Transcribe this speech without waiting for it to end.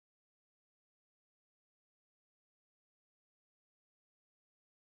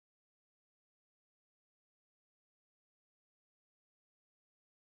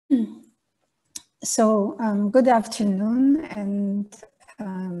Good afternoon, and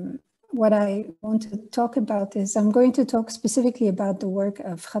what I want to talk about is I'm going to talk specifically about the work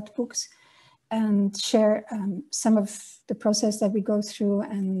of Khatt Books and share some of the process that we go through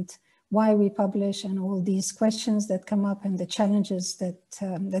and why we publish and all these questions that come up and the challenges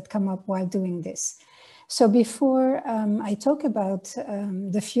that come up while doing this. So before I talk about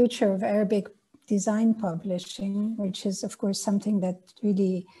the future of Arabic design publishing, which is of course something that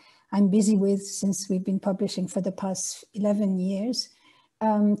really I'm busy with since we've been publishing for the past 11 years,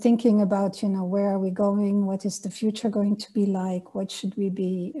 thinking about, where are we going? What is the future going to be like? What should we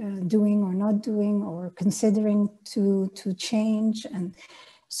be doing or not doing or considering to change? And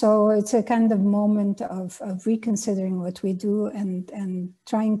so it's a kind of moment of reconsidering what we do and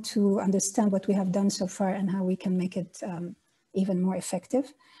trying to understand what we have done so far and how we can make it even more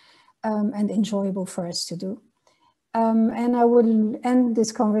effective and enjoyable for us to do. And I will end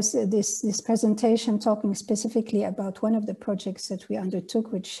this presentation talking specifically about one of the projects that we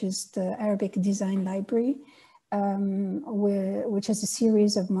undertook, which is the Arabic Design Library, which is a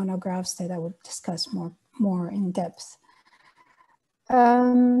series of monographs that I will discuss more in depth.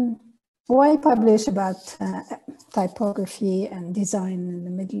 Why publish about typography and design in the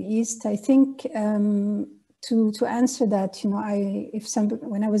Middle East? I think to answer that,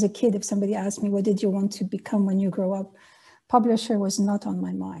 when I was a kid, if somebody asked me, what did you want to become when you grow up? Publisher was not on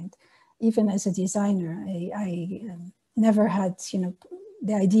my mind. Even as a designer, I never had,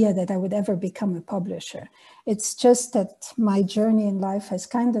 the idea that I would ever become a publisher. It's just that my journey in life has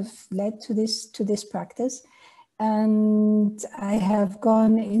kind of led to this practice. And I have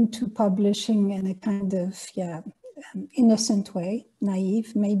gone into publishing in a kind of, innocent way,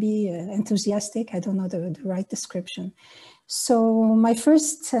 naive, maybe enthusiastic, I don't know the right description. So my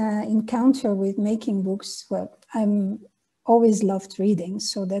first encounter with making books, well, I'm always loved reading.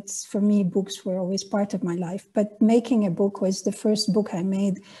 So that's, for me, books were always part of my life. But making a book was the first book I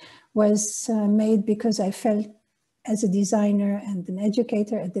made, was made because I felt as a designer and an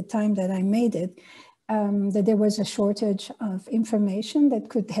educator at the time that I made it, that there was a shortage of information that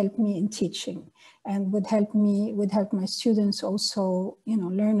could help me in teaching and would help my students also,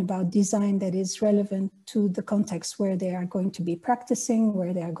 learn about design that is relevant to the context where they are going to be practicing,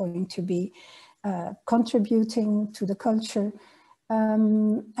 where they are going to be contributing to the culture.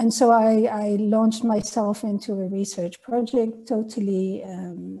 And so I launched myself into a research project totally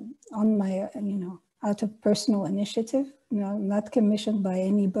on my, out of personal initiative, not commissioned by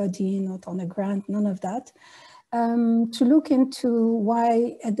anybody, not on a grant, none of that, to look into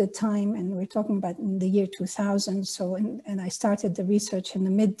why at the time, and we're talking about in the year 2000, so, and I started the research in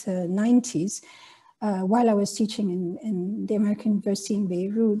the mid-90s, while I was teaching in the American University in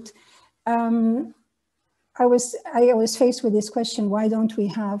Beirut. I was faced with this question, why don't we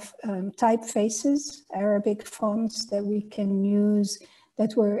have typefaces, Arabic fonts that we can use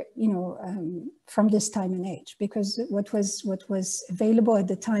that were, from this time and age, because what was available at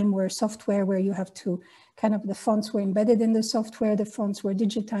the time were software where you have to the fonts were embedded in the software. The fonts were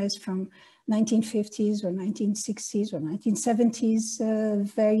digitized from 1950s or 1960s or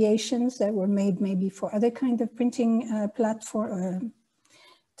 1970s variations that were made maybe for other kind of printing platform,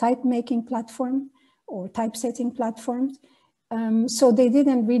 type making platform or typesetting platforms. So they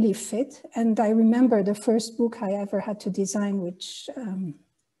didn't really fit. And I remember the first book I ever had to design, which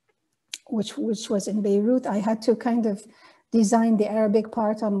was in Beirut. I had to design the Arabic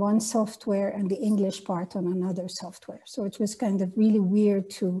part on one software and the English part on another software. So it was really weird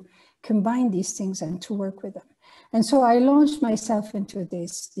to combine these things and to work with them. And so I launched myself into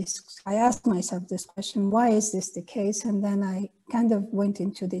this. I asked myself this question, why is this the case? And then I went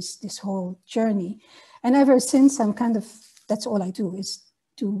into this whole journey. And ever since, that's all I do, is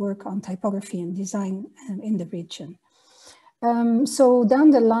to work on typography and design in the region. So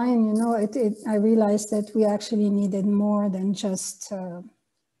down the line, I realized that we actually needed more than just a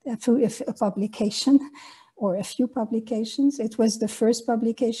publication or a few publications. It was the first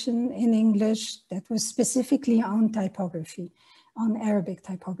publication in English that was specifically on typography, on Arabic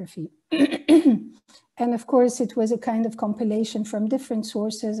typography. And of course, it was a kind of compilation from different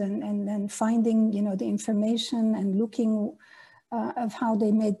sources and then finding, the information and looking of how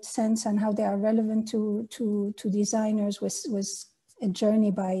they made sense and how they are relevant to designers was a journey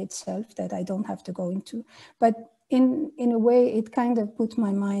by itself that I don't have to go into. But in a way, it put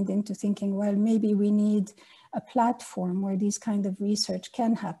my mind into thinking, well, maybe we need a platform where this kind of research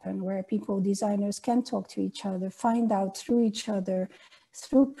can happen, where designers can talk to each other, find out through each other,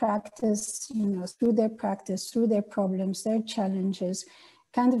 through practice, through their practice, through their problems, their challenges,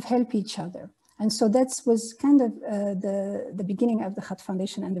 help each other. And so that was kind of the beginning of the Khatt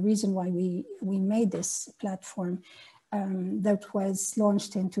Foundation and the reason why we made this platform that was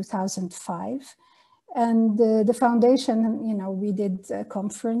launched in 2005. And the foundation, you know, we did a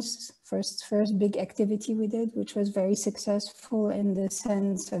conference, first big activity we did, which was very successful in the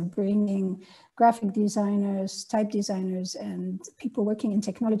sense of bringing graphic designers, type designers, and people working in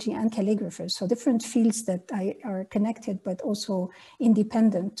technology and calligraphers. So different fields that are connected, but also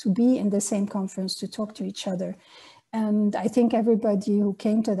independent, to be in the same conference, to talk to each other. And I think everybody who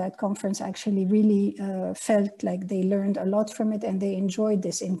came to that conference actually really felt like they learned a lot from it and they enjoyed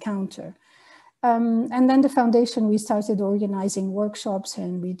this encounter. And then the foundation, we started organizing workshops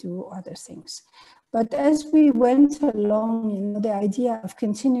and we do other things. But as we went along, you know, the idea of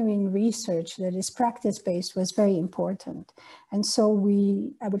continuing research that is practice-based was very important. And so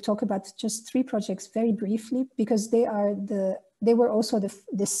I will talk about just 3 projects very briefly, because they were also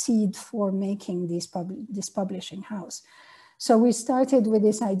the seed for making this publishing house. So we started with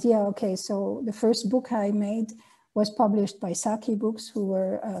this idea, okay, so the first book I made was published by Khatt Books, who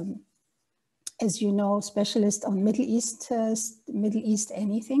were, as you know, specialist on Middle East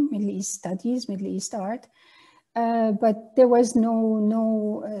anything, Middle East studies, Middle East art. But there was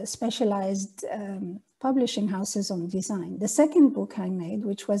no specialized publishing houses on design. The second book I made,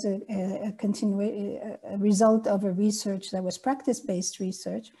 which was a result of a research that was practice-based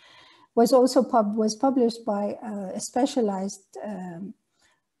research, was also published by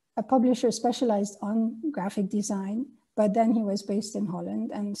a publisher specialized on graphic design. But then he was based in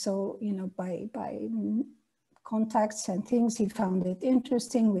Holland. And so, you know, by contacts and things, he found it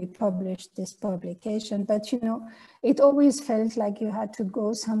interesting. We published this publication, but, you know, it always felt like you had to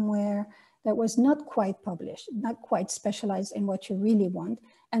go somewhere that was not quite published, not quite specialized in what you really want.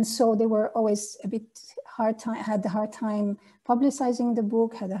 And so they were always a bit had a hard time publicizing the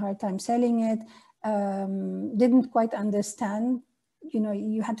book, had a hard time selling it, didn't quite understand, you know,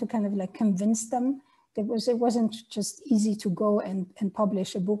 you had to kind of like convince them. It wasn't just easy to go and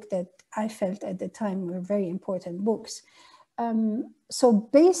publish a book that I felt at the time were very important books. So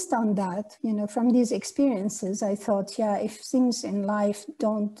based on that, you know, from these experiences, I thought, yeah, if things in life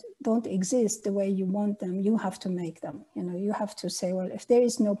don't exist the way you want them, you have to make them. You know, you have to say, well, if there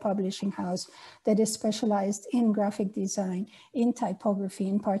is no publishing house that is specialized in graphic design, in typography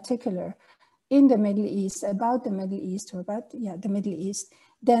in particular, in the Middle East, about the Middle East, or about, yeah, the Middle East,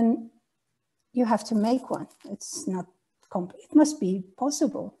 then you have to make one. It's not it must be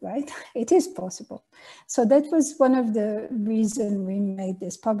possible, right? It is possible. So that was one of the reasons we made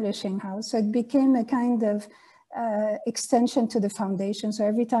this publishing house. So it became a kind of extension to the foundation. So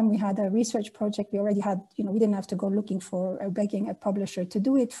every time we had a research project, we already had, you know, we didn't have to go looking for or begging a publisher to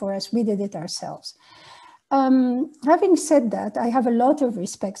do it for us. We did it ourselves. Having said that, I have a lot of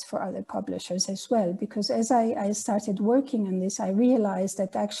respect for other publishers as well, because as I started working on this, I realized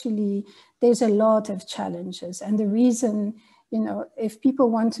that actually there's a lot of challenges. And the reason, you know, if people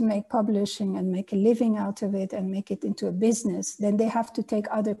want to make publishing and make a living out of it and make it into a business, then they have to take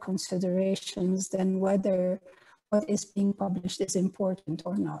other considerations than whether what is being published is important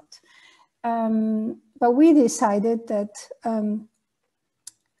or not. But we decided that,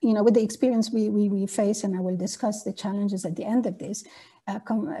 you know, with the experience we face, and I will discuss the challenges at the end of this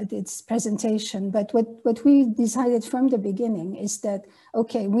presentation, but what we decided from the beginning is that,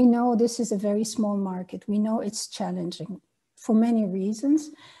 okay, we know this is a very small market. We know it's challenging for many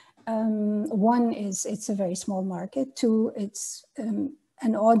reasons. One is it's a very small market. Two, it's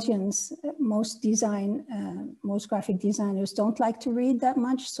an audience. Most graphic designers don't like to read that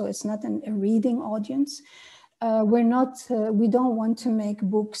much, so it's not a reading audience. We don't want to make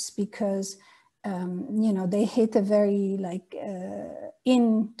books because, you know, they hit a very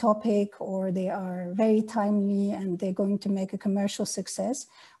in topic, or they are very timely and they're going to make a commercial success.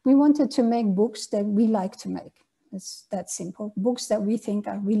 We wanted to make books that we like to make. It's that simple. Books that we think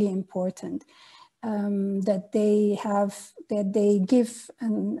are really important, that they give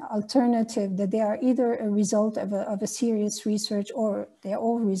an alternative, that they are either a result of a serious research, or they're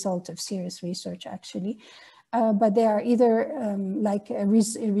all result of serious research actually. But they are either a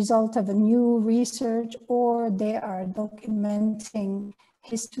result of a new research, or they are documenting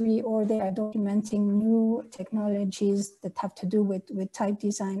history, or they are documenting new technologies that have to do with type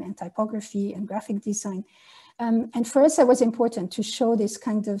design and typography and graphic design. And for us, it was important to show this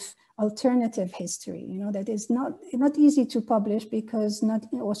kind of alternative history, you know, that is not easy to publish, because not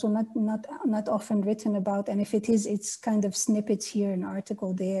often written about. And if it is, it's kind of snippets here, an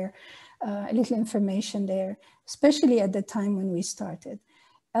article there, a little information there, especially at the time when we started.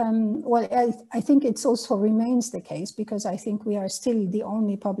 Well, I think it's also remains the case because I think we are still the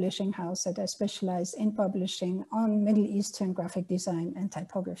only publishing house that are specialized in publishing on Middle Eastern graphic design and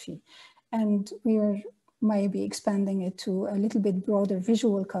typography. And we are maybe expanding it to a little bit broader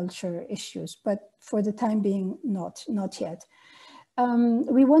visual culture issues, but for the time being, not yet.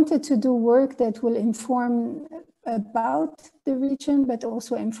 We wanted to do work that will inform about the region, but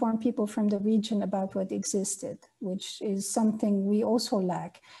also inform people from the region about what existed, which is something we also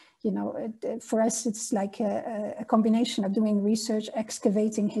lack. You know, for us, it's like a combination of doing research,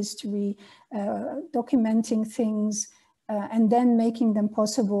 excavating history, documenting things, and then making them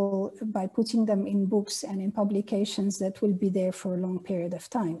possible by putting them in books and in publications that will be there for a long period of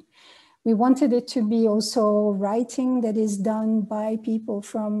time. We wanted it to be also writing that is done by people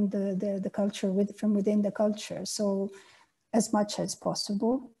from the culture, from within the culture. So as much as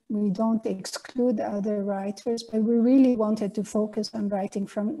possible, we don't exclude other writers, but we really wanted to focus on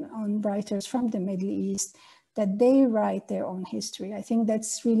on writers from the Middle East, that they write their own history. I think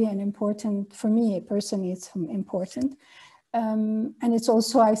that's really an important, for me personally, it's important. And it's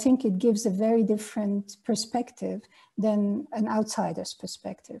also, I think it gives a very different perspective than an outsider's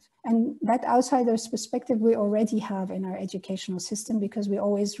perspective. And that outsider's perspective we already have in our educational system because we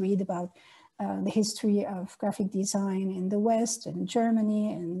always read about the history of graphic design in the West and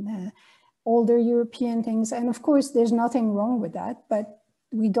Germany and older European things. And of course, there's nothing wrong with that, but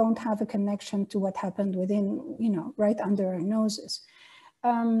we don't have a connection to what happened within, you know, right under our noses.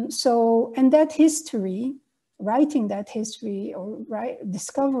 And that history, writing that history or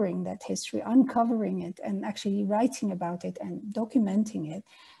discovering that history, uncovering it and actually writing about it and documenting it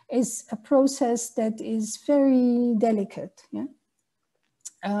is a process that is very delicate. Yeah.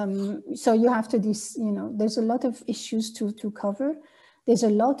 So you have to, you know, there's a lot of issues to cover. There's a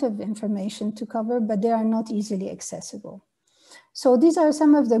lot of information to cover, but they are not easily accessible. So these are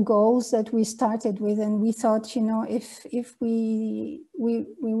some of the goals that we started with, and we thought, you know, if we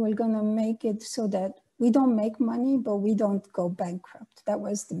were gonna make it so that we don't make money, but we don't go bankrupt. That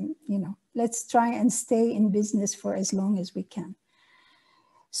was the, you know, let's try and stay in business for as long as we can.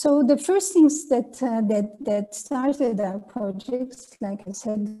 So the first things that started our projects, like I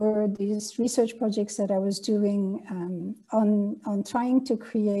said, were these research projects that I was doing on trying to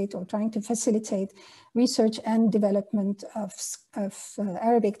create or trying to facilitate research and development of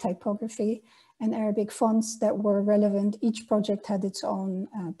Arabic typography and Arabic fonts that were relevant. Each project had its own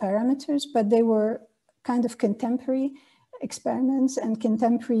parameters, but they were kind of contemporary experiments and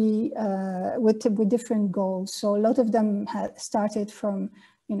contemporary with different goals. So a lot of them had started from,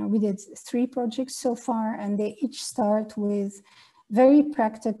 you know, we did 3 projects so far, and they each start with very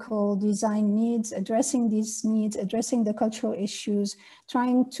practical design needs, addressing these needs, addressing the cultural issues,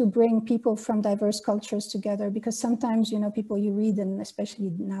 trying to bring people from diverse cultures together, because sometimes, you know, people you read, and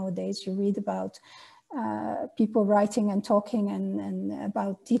especially nowadays, you read about people writing and talking and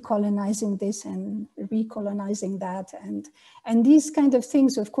about decolonizing this and recolonizing that, and these kind of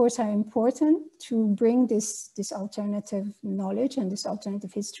things, of course, are important to bring this alternative knowledge and this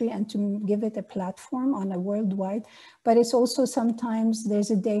alternative history and to give it a platform on a worldwide. But it's also sometimes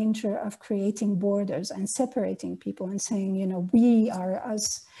there's a danger of creating borders and separating people and saying, you know, we are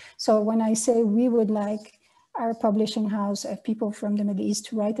us. So when I say we would like our publishing house of people from the Middle East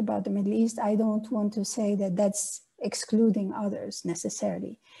to write about the Middle East, I don't want to say that that's excluding others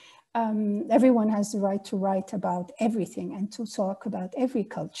necessarily. Everyone has the right to write about everything and to talk about every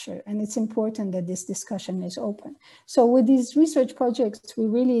culture. And it's important that this discussion is open. So with these research projects, we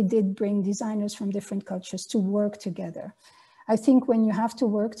really did bring designers from different cultures to work together. I think when you have to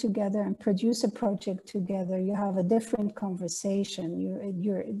work together and produce a project together, you have a different conversation.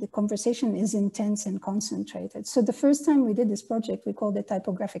 The conversation is intense and concentrated. So the first time we did this project, we called it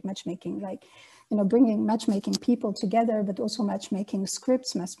typographic matchmaking, like, you know, bringing matchmaking people together, but also matchmaking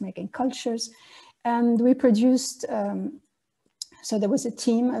scripts, matchmaking cultures. And we produced, so there was a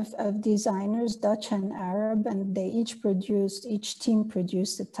team of designers, Dutch and Arab, and they each team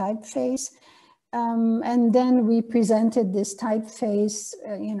produced a typeface. And then we presented this typeface,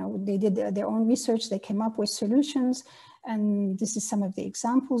 you know, they did their own research, they came up with solutions, and this is some of the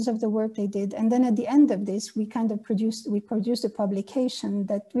examples of the work they did. And then at the end of this, we produced a publication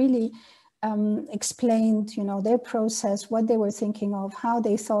that really explained, you know, their process, what they were thinking of, how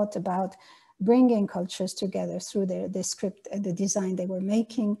they thought about bringing cultures together through the script, the design they were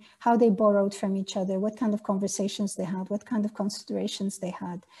making, how they borrowed from each other, what kind of conversations they had, what kind of considerations they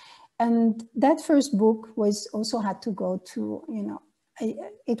had. And that first book had to go to, you know,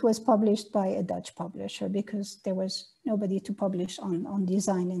 it was published by a Dutch publisher because there was nobody to publish on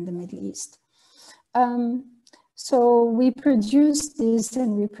design in the Middle East. So we produced this,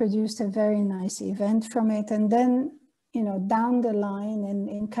 and we produced a very nice event from it. And then, you know, down the line, and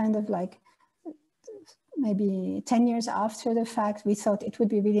in kind of like maybe 10 years after the fact, we thought it would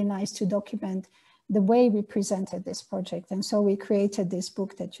be really nice to document the way we presented this project. And so we created this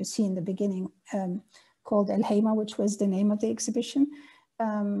book that you see in the beginning, called El-Hema, which was the name of the exhibition.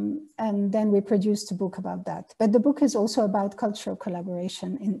 And then we produced a book about that. But the book is also about cultural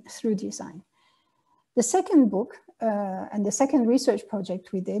collaboration through design. The second book and the second research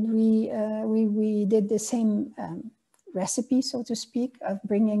project we did, we did the same recipe, so to speak, of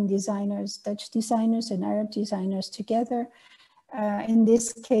bringing designers, Dutch designers and Arab designers together. In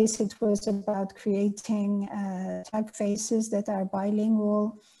this case, it was about creating typefaces that are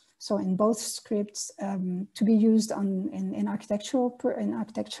bilingual, so in both scripts, to be used in architectural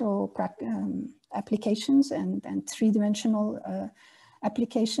applications and three-dimensional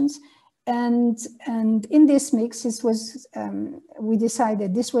applications. And in this mix, this was, we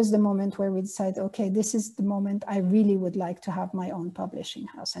decided this was the moment where we decided, okay, this is the moment I really would like to have my own publishing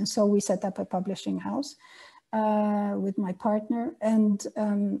house. And so we set up a publishing house with my partner,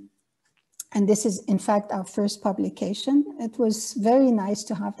 and this is in fact our first publication. It was very nice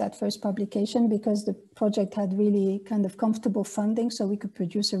to have that first publication because the project had really kind of comfortable funding, so we could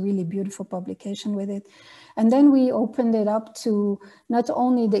produce a really beautiful publication with it. And then we opened it up to not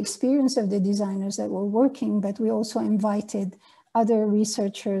only the experience of the designers that were working, but we also invited other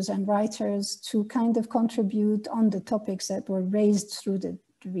researchers and writers to kind of contribute on the topics that were raised through the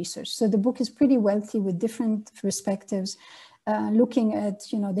research. So the book is pretty wealthy with different perspectives, looking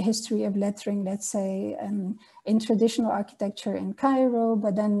at, you know, the history of lettering, let's say, in traditional architecture in Cairo,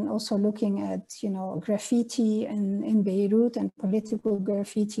 but then also looking at, you know, graffiti in Beirut and political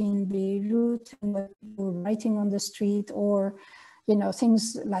graffiti in Beirut and what people were writing on the street, or, you know,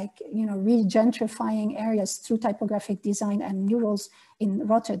 things like, you know, re-gentrifying areas through typographic design and murals in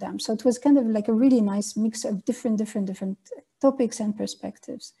Rotterdam. So it was kind of like a really nice mix of different topics and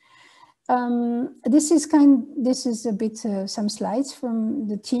perspectives. This is a bit some slides from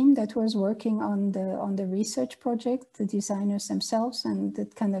the team that was working on the research project, the designers themselves, and the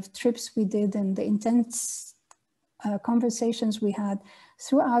kind of trips we did and the intense conversations we had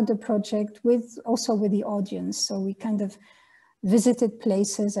throughout the project also with the audience. So we kind of visited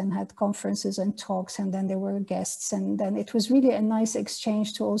places and had conferences and talks, and then there were guests, and then it was really a nice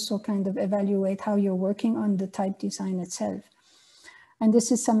exchange to also kind of evaluate how you're working on the type design itself. And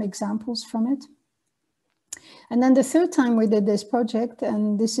this is some examples from it. And then the third time we did this project,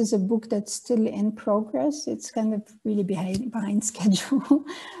 and this is a book that's still in progress. It's kind of really behind schedule,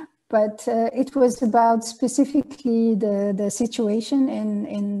 but it was about specifically the situation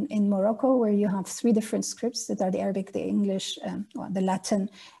in Morocco, where you have three different scripts that are the Arabic, the English, the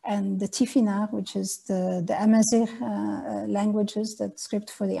Latin, and the Tifinagh, which is the Amazigh languages, that script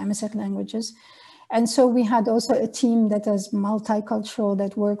for the Amazigh languages. And so we had also a team that is multicultural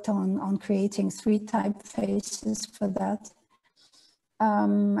that worked on creating three typefaces for that.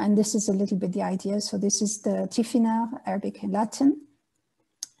 And this is a little bit the idea. So this is the Tifinagh, Arabic and Latin,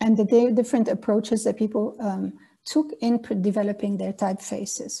 and the different approaches that people took in developing their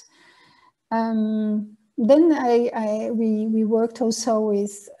typefaces. Then we worked also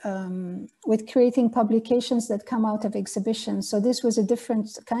with creating publications that come out of exhibitions. So this was a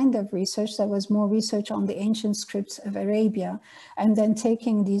different kind of research that was more research on the ancient scripts of Arabia, and then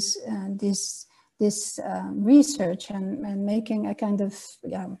taking this research and making a kind of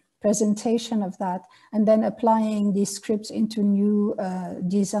presentation of that, and then applying these scripts into new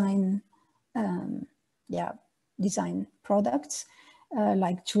design products.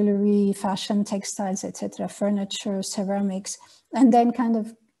 Like jewelry, fashion, textiles, etc., furniture, ceramics, and then kind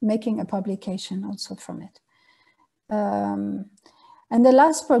of making a publication also from it. And the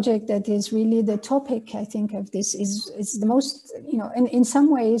last project that is really the topic, I think, of this is the most, you know, in some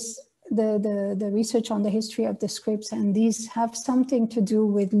ways, the research on the history of the scripts, and these have something to do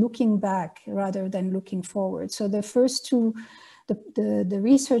with looking back rather than looking forward. So the first two, the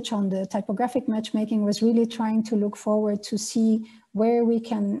research on the typographic matchmaking was really trying to look forward to see where we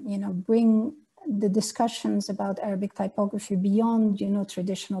can, you know, bring the discussions about Arabic typography beyond, you know,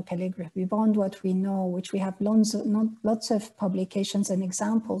 traditional calligraphy, beyond what we know, which we have lots of publications and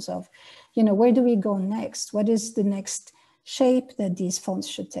examples of. You know, where do we go next? What is the next shape that these fonts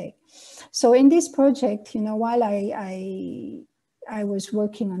should take? So in this project, you know, while I was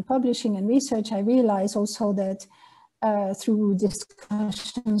working on publishing and research, I realized also that through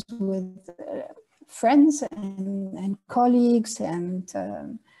discussions with friends and colleagues and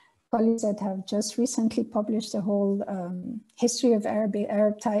colleagues that have just recently published a whole history of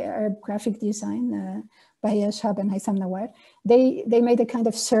Arab graphic design, Bahia Shab and Haytham Nawar, they made a kind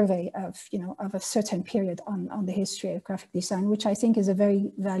of survey of, of a certain period on the history of graphic design, which I think is a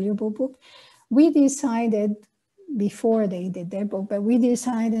very valuable book. We decided before they did their book, but we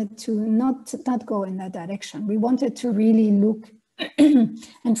decided to not go in that direction. We wanted to really look,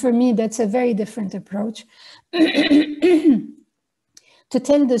 and for me, that's a very different approach, to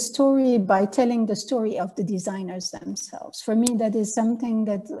tell the story by telling the story of the designers themselves. For me, that is something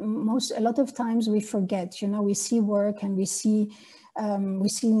that a lot of times we forget. We see work and we see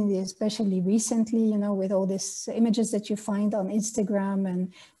especially recently, with all these images that you find on Instagram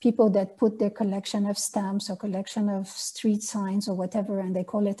and people that put their collection of stamps or collection of street signs or whatever, and they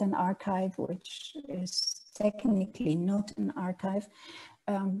call it an archive, which is technically not an archive,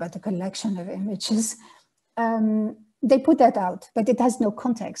 but a collection of images. They put that out, but it has no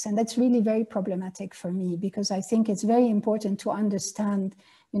context. And that's really very problematic for me, because I think it's very important to understand,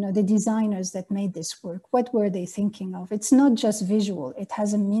 the designers that made this work. What were they thinking of? It's not just visual. It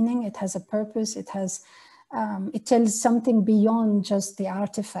has a meaning, it has a purpose, it tells something beyond just the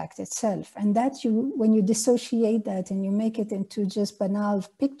artifact itself. And that when you dissociate that and you make it into just banal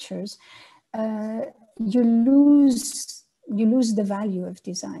pictures, you lose the value of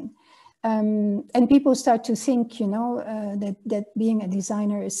design. And people start to think, that being a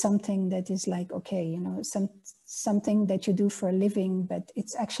designer is something that is like, okay, something that you do for a living, but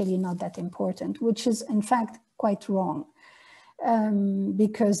it's actually not that important, which is in fact quite wrong,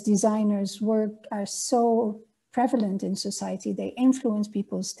 because designers' work are so prevalent in society. They influence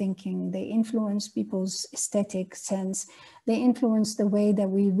people's thinking, they influence people's aesthetic sense, they influence the way that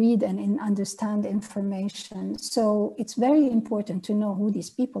we read and understand information. So it's very important to know who these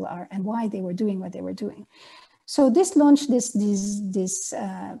people are and why they were doing what they were doing. So this launched this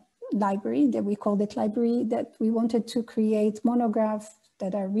library, that we called it library, that we wanted to create monographs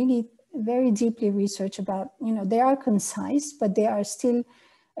that are really very deeply researched about, they are concise, but they are still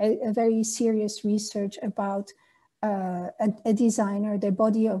a very serious research about a designer, their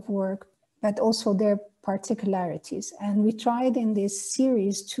body of work, but also their particularities. And we tried in this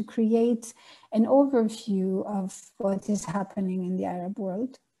series to create an overview of what is happening in the Arab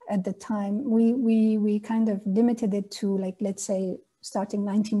world. At the time, we kind of limited it to, like, let's say, starting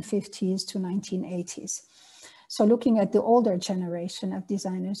 1950s to 1980s. So looking at the older generation of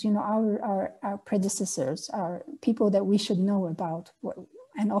designers, our predecessors, our people that we should know about,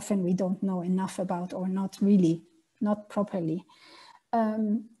 and often we don't know enough about, or not properly.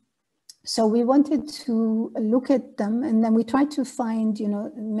 So we wanted to look at them, and then we tried to find,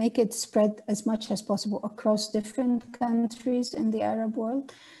 make it spread as much as possible across different countries in the Arab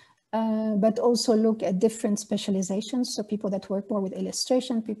world, but also look at different specializations. So people that work more with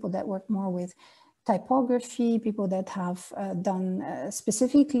illustration, people that work more with typography, people that have done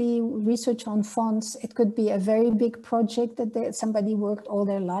specifically research on fonts. It could be a very big project that somebody worked all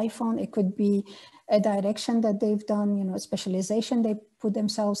their life on. It could be a direction that they've done, a specialization they put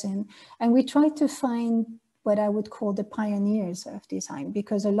themselves in. And we try to find what I would call the pioneers of design,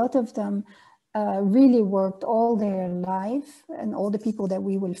 because a lot of them really worked all their life, and all the people that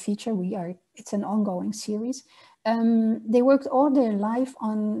we will feature, it's an ongoing series. They worked all their life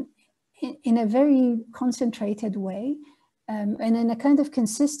in a very concentrated way, and in a kind of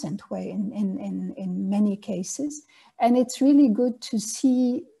consistent way in many cases. And it's really good to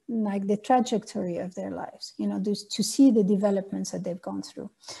see, like, the trajectory of their lives, to see the developments that they've gone through.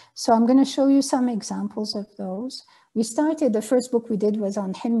 So I'm going to show you some examples of those. The first book we did was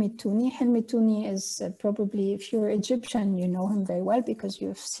on Hilmi al-Tuni. Hilmi al-Tuni is probably, if you're Egyptian, you know him very well because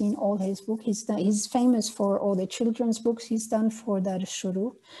you've seen all his books. He's famous for all the children's books he's done for Dar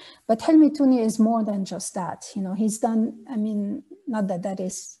al-Shuruk. But Hilmi al-Tuni is more than just that. He's done, not that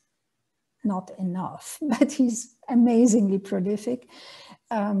is not enough, but he's amazingly prolific.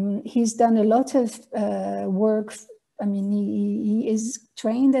 He's done a lot of work. He is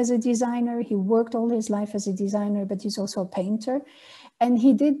trained as a designer. He worked all his life as a designer, but he's also a painter. And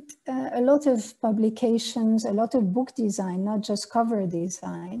he did a lot of publications, a lot of book design, not just cover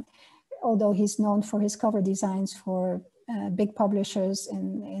design, although he's known for his cover designs for big publishers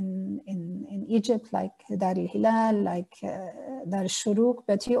in Egypt, like Dar al-Hilal, like Dar al-Shuruk,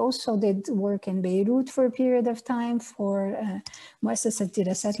 but he also did work in Beirut for a period of time for مؤسسة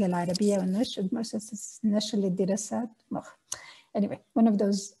الدراسات العربية والنشر, مؤسسة النشر للدراسات. Anyway, one of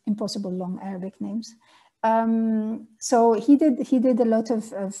those impossible long Arabic names. So he did a lot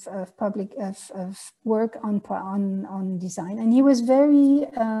of work on design, and he was very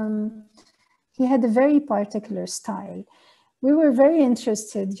he had a very particular style. We were very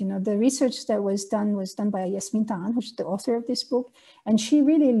interested, the research that was done by Yasmin Ta'an, who's the author of this book, and she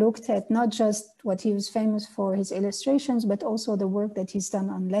really looked at not just what he was famous for, his illustrations, but also the work that he's done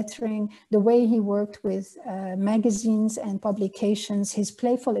on lettering, the way he worked with magazines and publications, his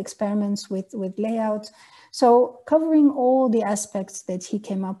playful experiments with layout. So covering all the aspects that he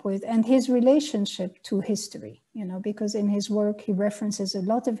came up with and his relationship to history, you know, because in his work, he references a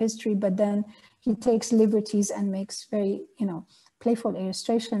lot of history, but then he takes liberties and makes very, you know, playful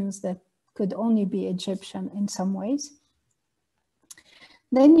illustrations that could only be Egyptian in some ways.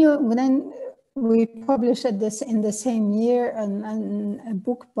 Then we published in the same year a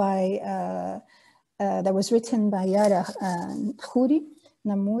book by that was written by Yara Khouri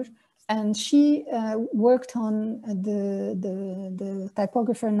Namour, and she worked on the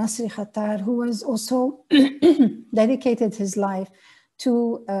typographer Nasri Khattar, who was also dedicated his life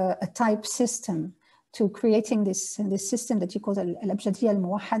to a type system, to creating this system that he calls al-Abjadiyya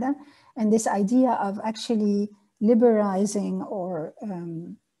al-Muwahhada, and this idea of actually liberalizing or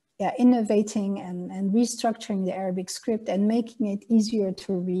innovating and restructuring the Arabic script and making it easier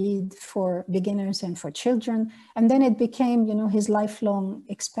to read for beginners and for children. And then it became, you know, his lifelong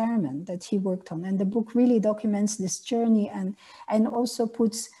experiment that he worked on. And the book really documents this journey and also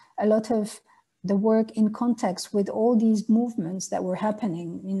puts a lot of the work in context with all these movements that were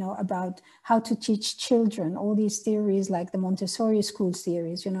happening, you know, about how to teach children, all these theories like the Montessori school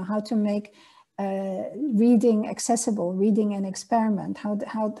theories, you know, how to make reading accessible, reading an experiment.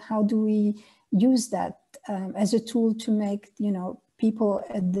 How do we use that as a tool to make, you know, people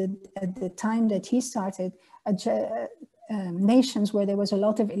at the time that he started nations where there was a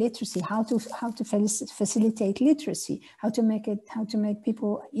lot of illiteracy, how to facilitate literacy, how to make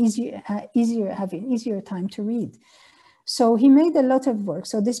people have an easier time to read. So he made a lot of work.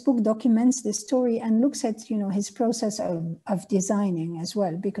 So this book documents this story and looks at, you know, his process of designing as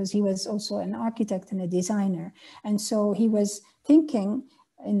well, because he was also an architect and a designer. And so he was thinking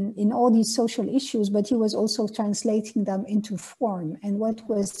in all these social issues, but he was also translating them into form. And what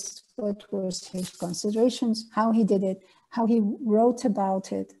was his considerations, how he did it, how he wrote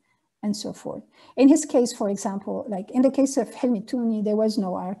about it, and so forth. In his case, for example, like in the case of Hilmi al-Tuni, there was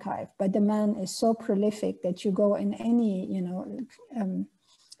no archive, but the man is so prolific that you go in any, you know,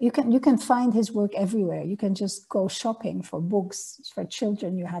 you can find his work everywhere. You can just go shopping for books for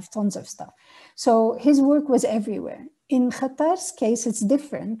children. You have tons of stuff. So his work was everywhere. In Khattar's case, it's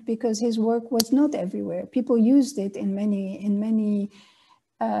different because his work was not everywhere. People used it in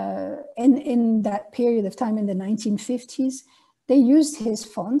that period of time in the 1950s. They used his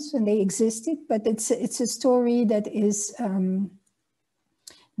fonts and they existed, but it's a story that is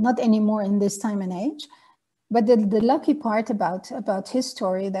not anymore in this time and age. But the lucky part about his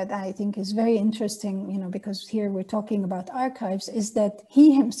story that I think is very interesting, you know, because here we're talking about archives, is that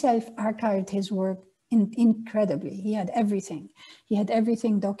he himself archived his work incredibly. He had everything. He had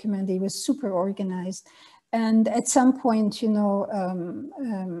everything documented. He was super organized. And at some point, you know,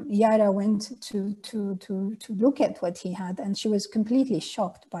 Yara went to look at what he had, and she was completely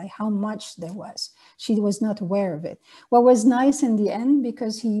shocked by how much there was. She was not aware of it. What was nice in the end,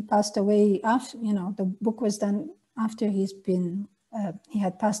 because he passed away after, you know, the book was done after he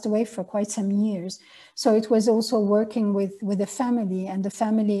had passed away for quite some years. So it was also working with the family, and the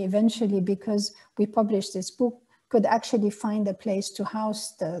family eventually, because we published this book, could actually find a place to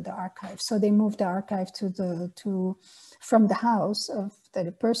house the archive. So they moved the archive from the house of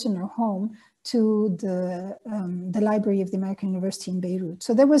the person or home to the library of the American University in Beirut.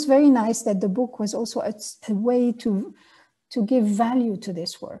 So that was very nice that the book was also a way to give value to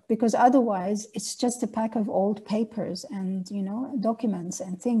this work, because otherwise it's just a pack of old papers and, you know, documents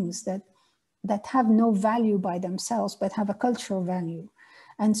and things that have no value by themselves, but have a cultural value.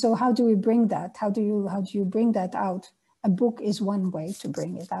 And so how do we bring that? How do you bring that out? A book is one way to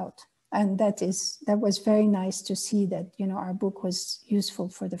bring it out. And that was very nice to see that, you know, our book was useful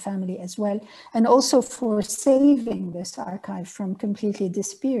for the family as well. And also for saving this archive from completely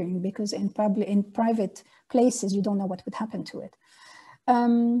disappearing, because in private places, you don't know what would happen to it.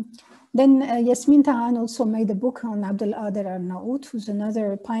 Then Yasmin Tahan also made a book on Abdulkader Arnaout, who's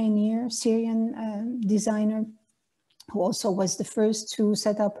another pioneer Syrian designer, who also was the first to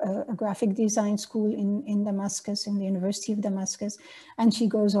set up a graphic design school in Damascus, in the University of Damascus. And she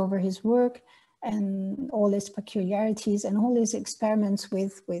goes over his work and all his peculiarities and all his experiments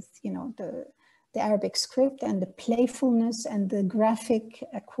with you know, the Arabic script and the playfulness and the graphic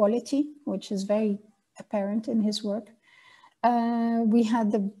quality, which is very apparent in his work. We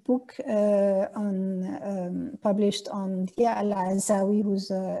had the book published on Dia al-Azzawi, who's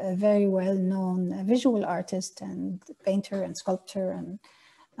a very well-known visual artist and painter and sculptor and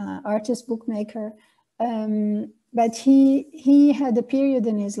artist bookmaker. but he had a period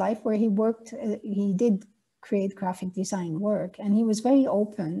in his life where he worked, he did create graphic design work, and he was very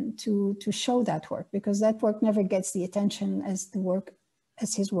open to show that work, because that work never gets the attention as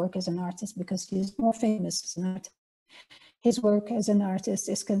his work as an artist, because he's more famous as an artist. His work as an artist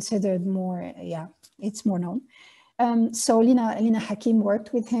is considered more, it's more known. So Lina Hakim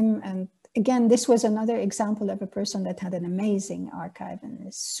worked with him, and again, this was another example of a person that had an amazing archive and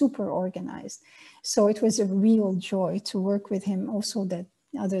is super organized. So it was a real joy to work with him also, that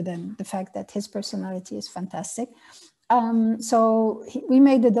other than the fact that his personality is fantastic. We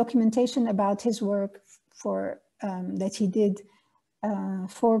made the documentation about his work for that he did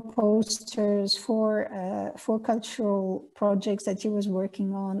for posters, for cultural projects that he was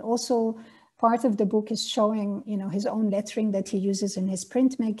working on. Also, part of the book is showing, his own lettering that he uses in his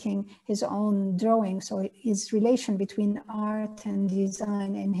printmaking, his own drawing. So his relation between art and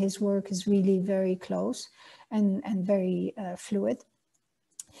design in his work is really very close and very fluid.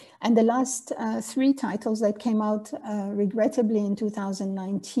 And the last 3 titles that came out regrettably in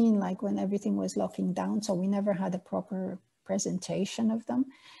 2019, like when everything was locking down, so we never had a proper presentation of them.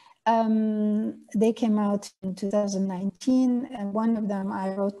 They came out in 2019, and one of them I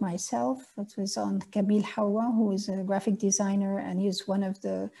wrote myself. It was on Kabil Hawa, who is a graphic designer, and he's one of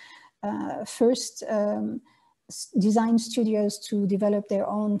the first design studios to develop their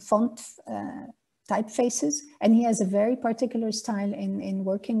own font typefaces, and he has a very particular style in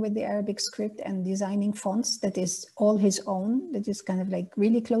working with the Arabic script and designing fonts that is all his own, that is kind of like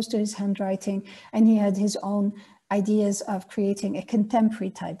really close to his handwriting, and he had his own ideas of creating a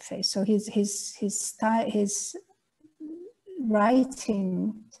contemporary typeface. So his style, his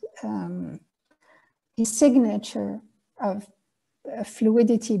writing, his signature of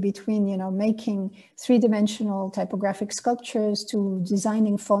fluidity between, making 3-dimensional typographic sculptures to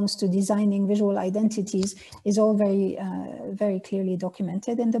designing fonts to designing visual identities is all very, very clearly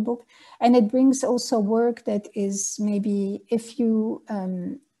documented in the book. And it brings also work that is maybe, if you,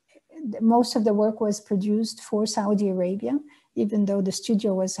 most of the work was produced for Saudi Arabia, even though the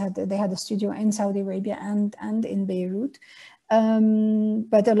studio they had a studio in Saudi Arabia and in Beirut.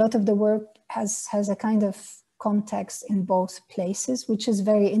 But a lot of the work has a kind of context in both places, which is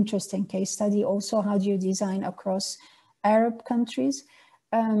very interesting case study. Also, how do you design across Arab countries,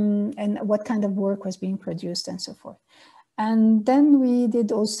 and what kind of work was being produced and so forth. And then we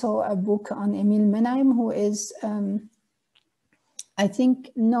did also a book on Emil Menaim, who is, I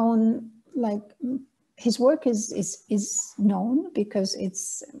think, known, like his work is known because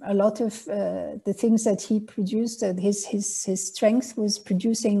it's a lot of the things that he produced. His strength was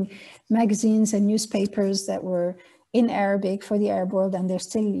producing magazines and newspapers that were in Arabic for the Arab world, and they're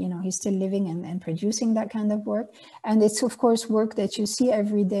still, he's still living and producing that kind of work. And it's of course work that you see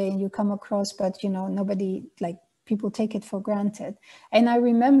every day and you come across, but nobody, like, people take it for granted. And I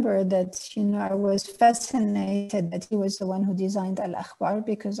remember that, I was fascinated that he was the one who designed Al-Akhbar,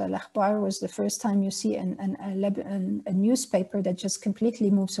 because Al-Akhbar was the first time you see a newspaper that just completely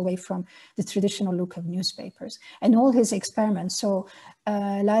moves away from the traditional look of newspapers, and all his experiments. So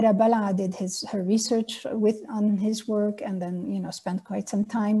Lara Bala did her research on his work, and then, spent quite some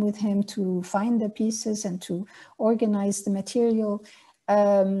time with him to find the pieces and to organize the material.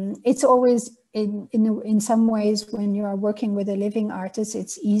 It's always, in some ways, when you are working with a living artist,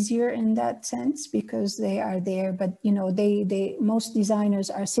 it's easier in that sense because they are there. But most designers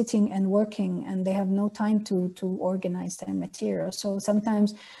are sitting and working, and they have no time to organize their material. So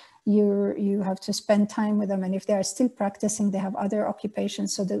sometimes you have to spend time with them, and if they are still practicing, they have other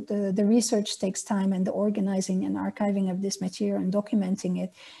occupations. So the research takes time, and the organizing and archiving of this material and documenting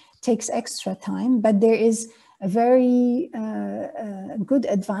it takes extra time. But there is a very good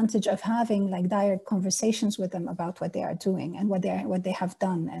advantage of having like direct conversations with them about what they are doing and what they have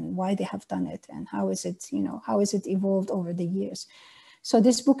done and why they have done it, and how is it evolved over the years. So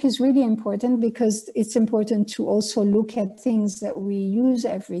this book is really important because it's important to also look at things that we use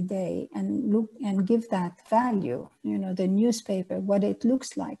every day and look and give that value. The newspaper, what it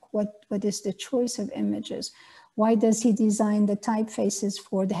looks like, what is the choice of images. Why does he design the typefaces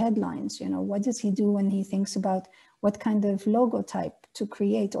for the headlines? What does he do when he thinks about what kind of logo type to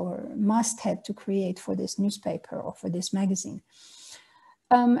create or masthead to create for this newspaper or for this magazine?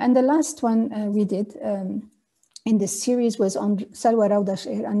 And the last one we did in this series was on Saloua Raouda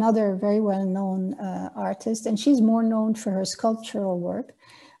Choucair, another very well-known artist, and she's more known for her sculptural work,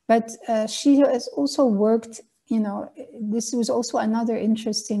 but she has also worked. This was also another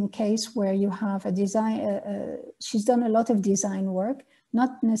interesting case where you have a design, she's done a lot of design work,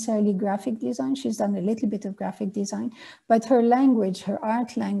 not necessarily graphic design. She's done a little bit of graphic design, but her language, her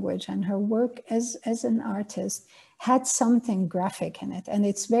art language, and her work as an artist had something graphic in it. And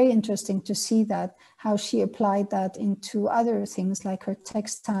it's very interesting to see that, how she applied that into other things like her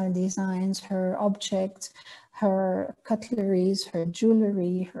textile designs, her objects, her cutleries, her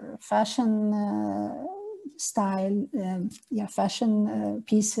jewelry, her fashion style, fashion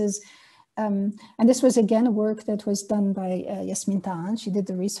pieces. And this was again a work that was done by Yasmin Ta'an. She did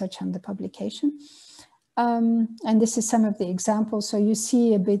the research and the publication. And this is some of the examples. So you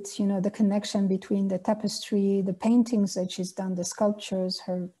see a bit, you know, the connection between the tapestry, the paintings that she's done, the sculptures,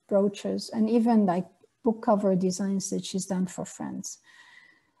 her brooches, and even like book cover designs that she's done for friends.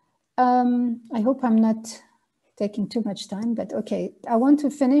 I hope I'm not taking too much time, but okay. I want to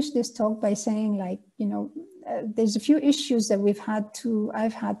finish this talk by saying, like, you know, there's a few issues that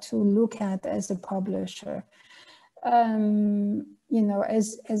I've had to look at as a publisher. You know,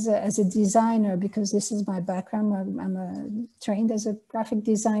 as a designer, because this is my background. I'm trained as a graphic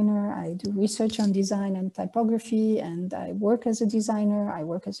designer. I do research on design and typography, and I work as a designer. I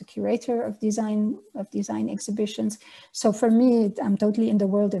work as a curator of design exhibitions. So for me, I'm totally in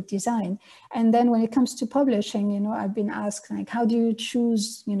the world of design. And then when it comes to publishing, you know, I've been asked, like, how do you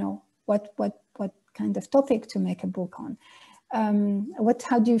choose, you know, what kind of topic to make a book on?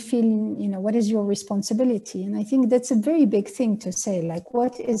 How do you feel, you know, what is your responsibility? And I think that's a very big thing to say, like,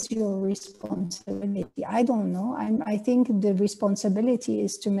 what is your responsibility? I don't know. I think the responsibility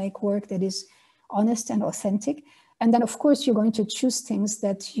is to make work that is honest and authentic. And then of course you're going to choose things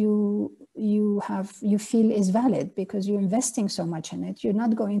that you feel is valid, because you're investing so much in it. You're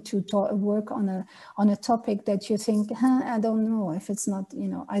not going to work on a topic that you think, I don't know if it's not, you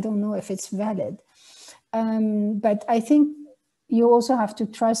know, I don't know if it's valid. But I think you also have to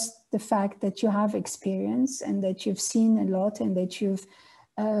trust the fact that you have experience and that you've seen a lot and that you've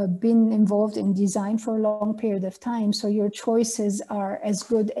been involved in design for a long period of time. So your choices are as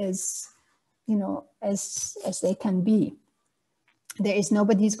good as, you know, as they can be. There is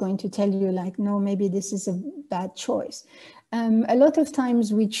nobody's going to tell you, like, no, maybe this is a bad choice. A lot of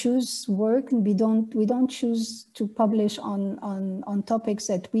times we choose work and we don't choose to publish on topics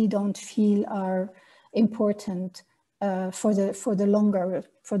that we don't feel are important for the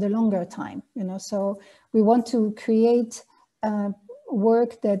longer time, you know. So we want to create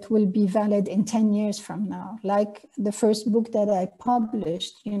work that will be valid in 10 years from now. Like the first book that I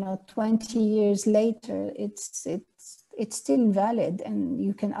published, you know, 20 years later, it's still valid, and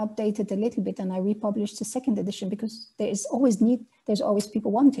you can update it a little bit. And I republished the second edition because there's always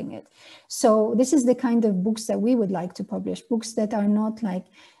people wanting it. So this is the kind of books that we would like to publish, books that are not like,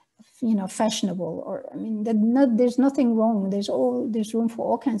 you know, fashionable, or, I mean, there's nothing wrong. There's room for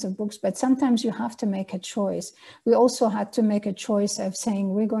all kinds of books, but sometimes you have to make a choice. We also had to make a choice of saying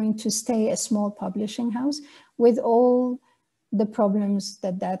we're going to stay a small publishing house with all the problems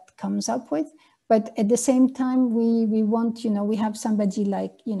that comes up with. But at the same time, we want, you know, we have somebody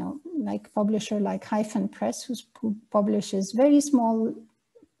like, you know, like publisher like Hyphen Press, who publishes very small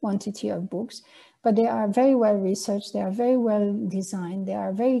quantity of books, but they are very well researched, they are very well designed, they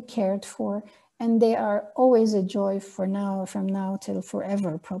are very cared for, and they are always a joy from now till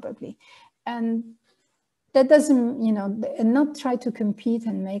forever, probably. And that doesn't, you know, and not try to compete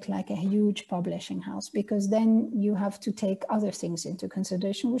and make like a huge publishing house, because then you have to take other things into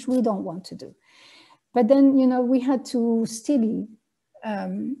consideration, which we don't want to do. But then, you know, we had to still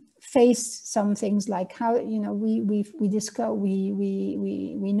face some things, like how, you know, we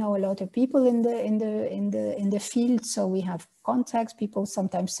know a lot of people in the field, so we have contacts. People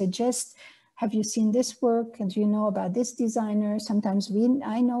sometimes suggest, have you seen this work, and do you know about this designer? Sometimes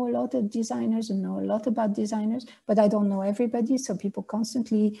I know a lot of designers and know a lot about designers, but I don't know everybody. So people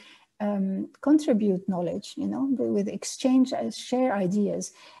constantly contribute knowledge, you know, with exchange, share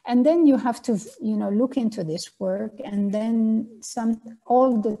ideas. And then you have to, you know, look into this work, and then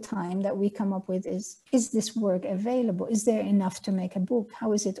all the time that we come up with is this work available? Is there enough to make a book?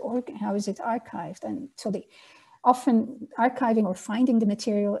 How is it archived? And so often archiving or finding the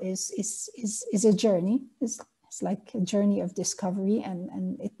material is a journey. It's like a journey of discovery,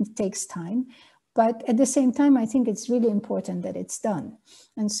 and it takes time. But at the same time, I think it's really important that it's done.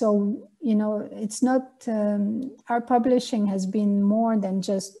 And so, you know, it's not, our publishing has been more than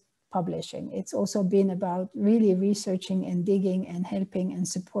just publishing. It's also been about really researching and digging and helping and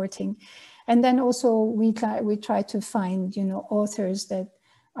supporting. And then also we try to find, you know, authors that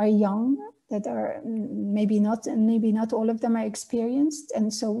are young, that are maybe not all of them are experienced.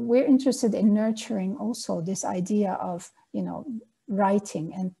 And so we're interested in nurturing also this idea of, you know,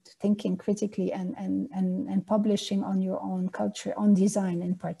 writing and thinking critically and publishing on your own culture, on design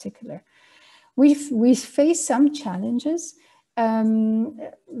in particular. We face some challenges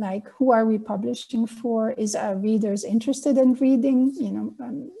Like, who are we publishing for? Is our readers interested in reading? You know,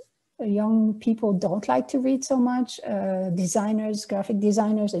 young people don't like to read so much. Designers, graphic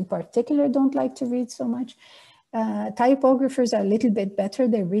designers in particular, don't like to read so much. Typographers are a little bit better.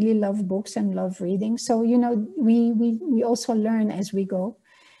 They really love books and love reading. So, you know, we also learn as we go.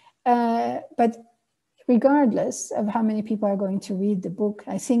 But regardless of how many people are going to read the book,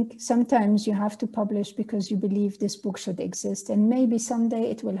 I think sometimes you have to publish because you believe this book should exist. And maybe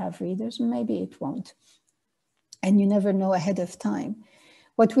someday it will have readers, maybe it won't. And you never know ahead of time.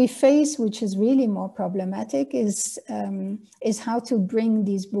 What we face, which is really more problematic, is how to bring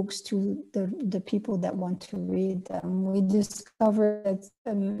these books to the people that want to read them. We discovered that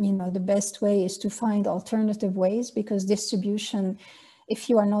you know, the best way is to find alternative ways, because distribution, if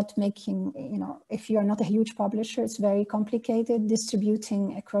you are not making, you know, if you are not a huge publisher, it's very complicated.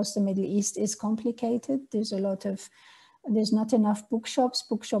 Distributing across the Middle East is complicated. There's not enough bookshops.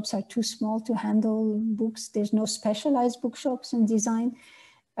 Bookshops are too small to handle books. There's no specialized bookshops in design.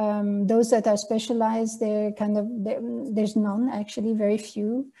 Those that are specialized, there's none, actually, very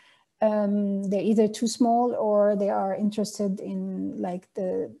few. They're either too small or they are interested in, like,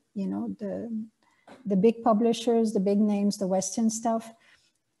 the big publishers, the big names, the Western stuff.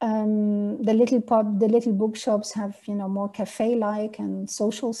 The little bookshops have, you know, more cafe-like and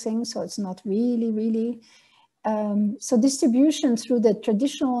social things, so it's not really. So distribution through the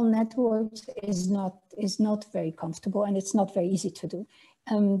traditional networks is not very comfortable, and it's not very easy to do.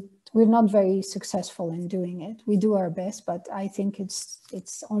 We're not very successful in doing it. We do our best, but I think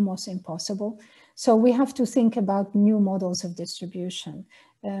it's almost impossible. So we have to think about new models of distribution,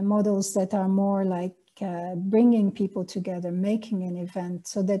 models that are more like bringing people together, making an event,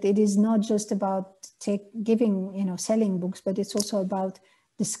 so that it is not just about giving, you know, selling books, but it's also about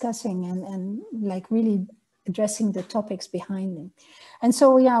discussing and like really addressing the topics behind them. And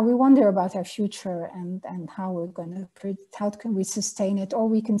so, yeah, we wonder about our future and how we're going to, how can we sustain it, or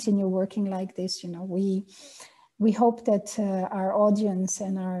we continue working like this. You know, we hope that our audience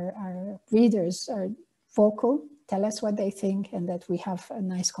and our readers are vocal, tell us what they think, and that we have a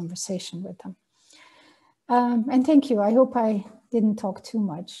nice conversation with them. And thank you. I hope I didn't talk too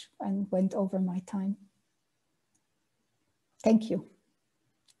much and went over my time. Thank you.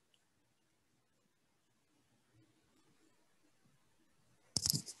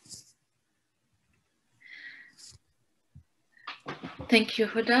 Thank you,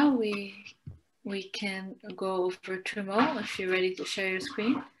 Huda. We can go over to Mo if you're ready to share your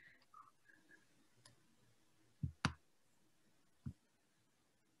screen.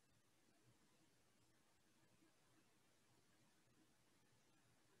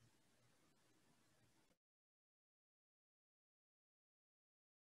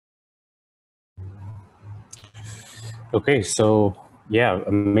 Okay, so yeah,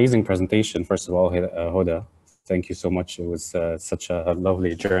 amazing presentation. First of all, Huda, thank you so much. It was such a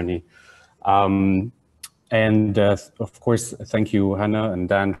lovely journey. And of course, thank you, Hannah and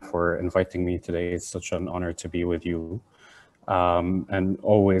Dan, for inviting me today. It's such an honor to be with you, and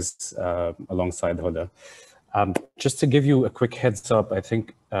always alongside Huda. Just to give you a quick heads up, I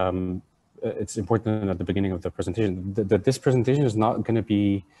think it's important at the beginning of the presentation that this presentation is not going to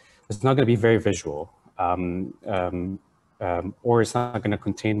be, very visual, or it's not going to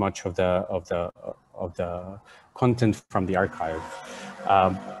contain much of the content from the archive,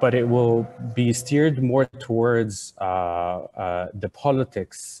 but it will be steered more towards the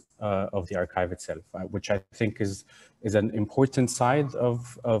politics of the archive itself, which I think is an important side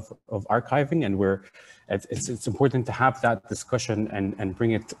of archiving, and it's important to have that discussion and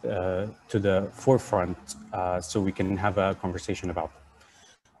bring it to the forefront so we can have a conversation about it.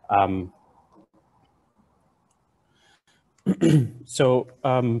 So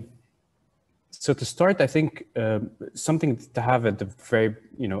to start, I think something to have at the very,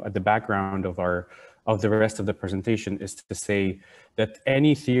 at the background of the rest of the presentation is to say that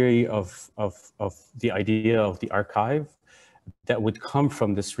any theory of the idea of the archive that would come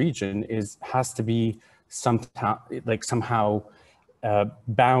from this region has to be somehow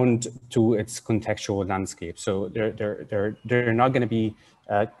bound to its contextual landscape. So they're not going to be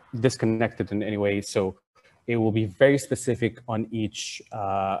disconnected in any way. So it will be very specific on each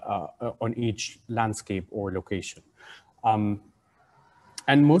landscape or location.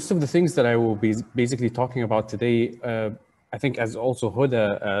 And most of the things that I will be basically talking about today, I think, as also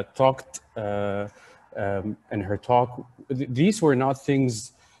Huda talked in her talk, these were not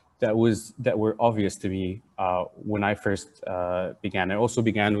things that were obvious to me when I first began. I also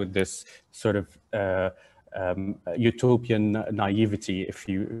began with this sort of utopian naivety, if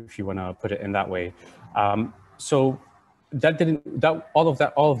you want to put it in that way. So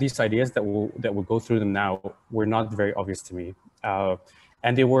all of these ideas that will go through them now were not very obvious to me,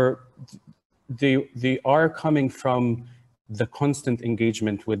 and they are coming from the constant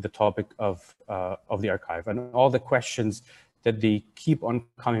engagement with the topic of the archive and all the questions that they keep on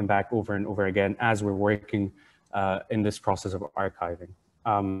coming back over and over again as we're working in this process of archiving.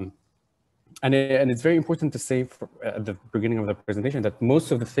 And it's very important to say at the beginning of the presentation that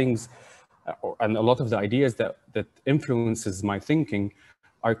most of the things and a lot of the ideas that influences my thinking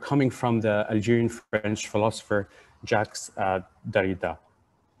are coming from the Algerian French philosopher Jacques Derrida.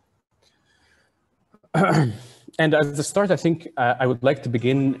 And as a start, I think I would like to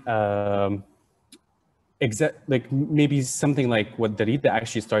begin like maybe something like what Derrida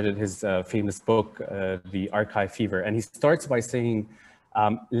actually started his famous book, The Archive Fever. And he starts by saying,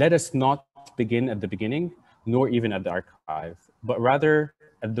 let us not begin at the beginning, nor even at the archive, but rather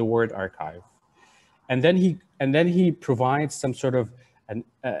at the word archive. And then he provides some sort of an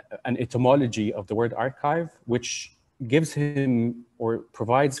etymology of the word archive, which gives him or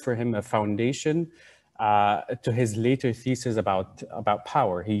provides for him a foundation to his later thesis about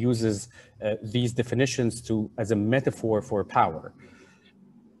power. He uses these definitions as a metaphor for power.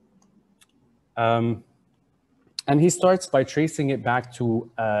 And he starts by tracing it back to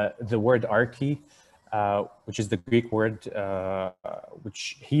the word archi, which is the Greek word,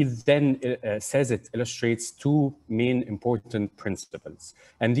 which he then says it illustrates two main important principles.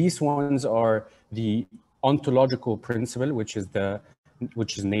 And these ones are the ontological principle, which is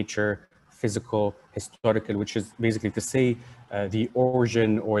nature, physical, historical, which is basically to say the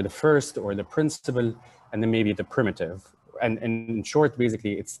origin or the first or the principle, and then maybe the primitive. And in short,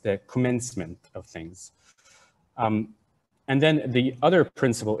 basically, it's the commencement of things. And then the other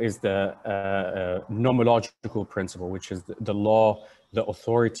principle is the nomological principle, which is the law, the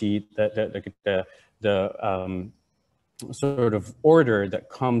authority, the sort of order that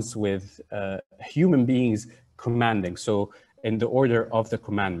comes with human beings commanding. So in the order of the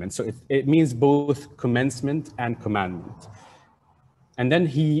commandment. So it means both commencement and commandment. And then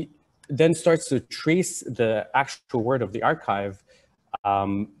he then starts to trace the actual word of the archive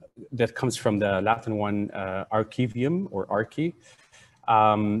that comes from the Latin one, archivium or archi,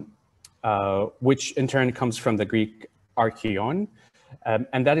 which in turn comes from the Greek archeion.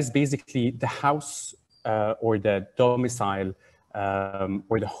 And that is basically the house or the domicile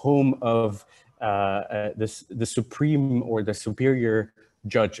or the home of the supreme or the superior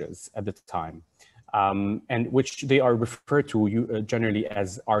judges at the time, and which they are referred to generally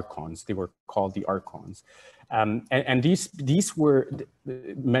as archons. They were called the archons, and these were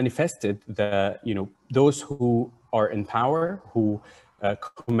manifested those who are in power, who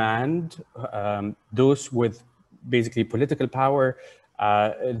command, those with basically political power,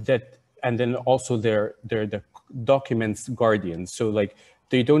 and then also they're the documents guardians. So like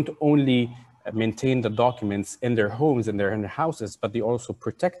they don't only maintain the documents in their homes and in their houses, but they also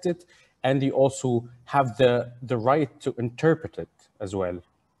protect it, and they also have the right to interpret it as well.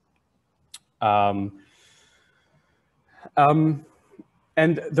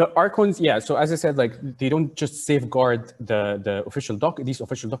 And the archons, yeah. So as I said, like they don't just safeguard these official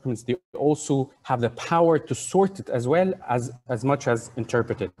documents. They also have the power to sort it as well as much as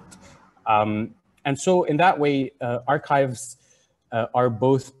interpret it. And so in that way, archives are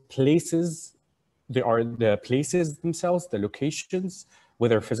both places. They are the places themselves, the locations,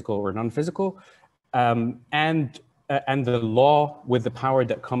 whether physical or non-physical, and the law with the power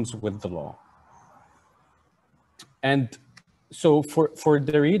that comes with the law. And so for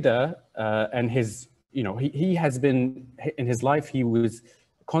Derrida and his, he has been, in his life, he was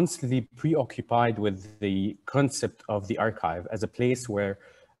constantly preoccupied with the concept of the archive as a place where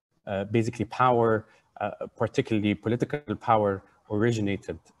basically power, particularly political power,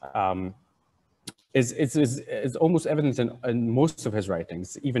 originated. Is almost evident in most of his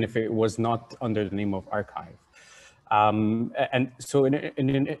writings, even if it was not under the name of archive. And so,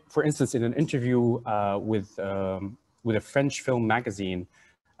 for instance, in an interview with a French film magazine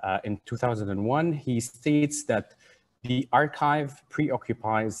in 2001, he states that the archive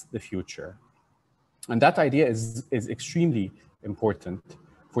preoccupies the future. And that idea is extremely important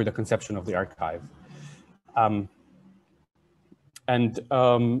for the conception of the archive.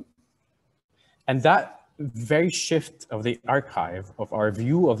 And that very shift of the archive, of our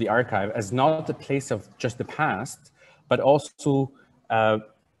view of the archive as not a place of just the past, but also a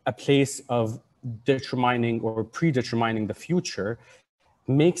place of determining or predetermining the future,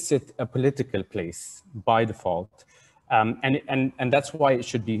 makes it a political place by default. And that's why it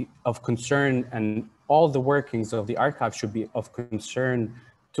should be of concern, and all the workings of the archive should be of concern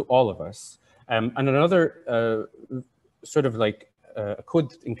to all of us. And another sort of like a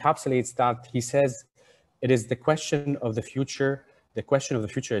quote encapsulates that. He says, "It is the question of the future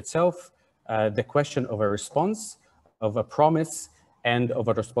itself, the question of a response, of a promise, and of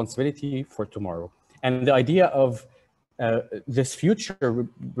a responsibility for tomorrow." And the idea of this future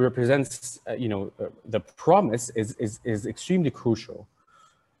represents, the promise is extremely crucial.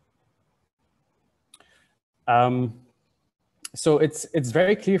 So it's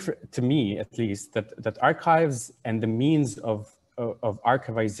very clear to me, at least, that archives and the means of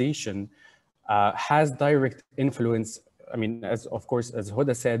archivization has direct influence. I mean, as of course, as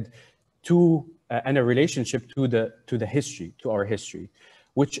Huda said, and a relationship to the history, to our history,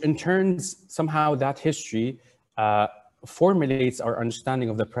 which in turns somehow that history formulates our understanding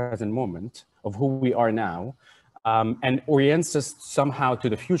of the present moment, of who we are now, and orients us somehow to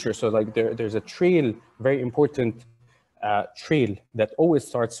the future. So like there's a trail, very important trail that always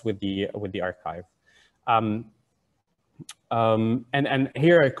starts with the archive. And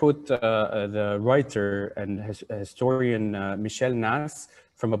here I quote the writer and historian Michel Nas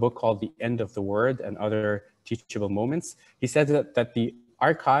from a book called The End of the Word and Other Teachable Moments. He said that the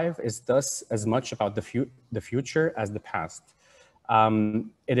archive is thus as much about the future as the past.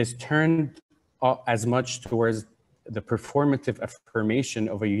 It is turned as much towards the performative affirmation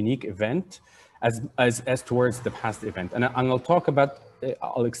of a unique event as towards the past event. And I'll talk about,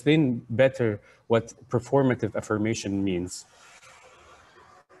 I'll explain better what performative affirmation means.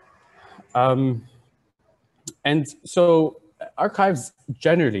 And so archives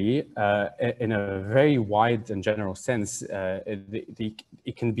generally, in a very wide and general sense,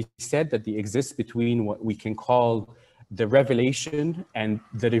 it can be said that they exist between what we can call the revelation and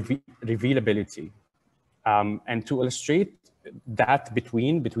the revealability. And to illustrate that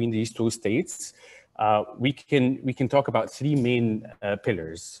between these two states, we can talk about three main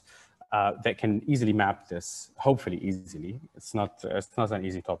pillars that can easily map this, hopefully easily. It's not an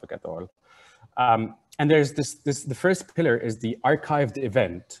easy topic at all. And there's the first pillar is the archived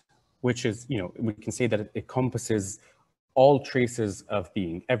event, which is, we can say that it encompasses all traces of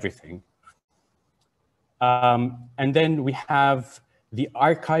being, everything. And then we have the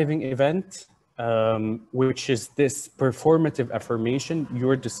archiving event, which is this performative affirmation,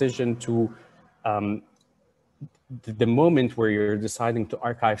 your decision to, the moment where you're deciding to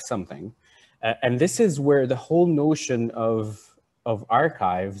archive something. And this is where the whole notion of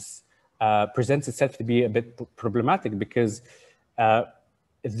archives presents itself to be a bit problematic, because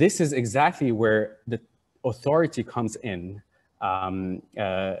this is exactly where the authority comes in,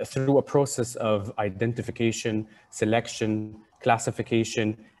 through a process of identification, selection,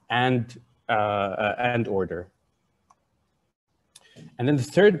 classification, and order. And then the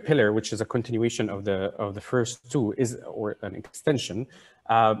third pillar, which is a continuation of the first two, or an extension,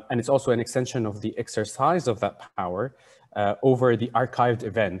 and it's also an extension of the exercise of that power over the archived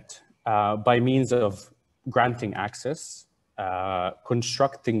event by means of granting access,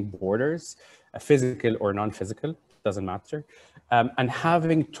 constructing borders, physical or non-physical, doesn't matter, and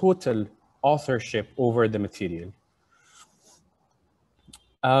having total authorship over the material.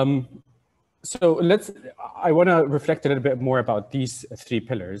 So I want to reflect a little bit more about these three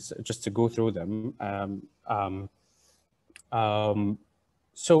pillars, just to go through them.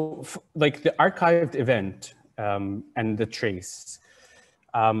 So like the archived event and the trace.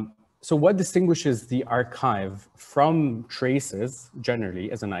 So what distinguishes the archive from traces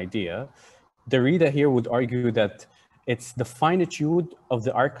generally as an idea? The reader here would argue that it's the finitude of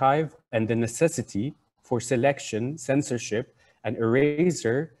the archive and the necessity for selection, censorship, and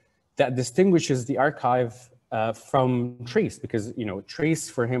erasure that distinguishes the archive from trace, because trace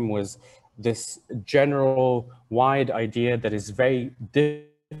for him was this general wide idea that is very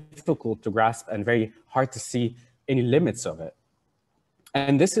difficult to grasp and very hard to see any limits of it.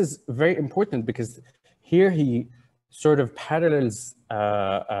 And this is very important because here he sort of parallels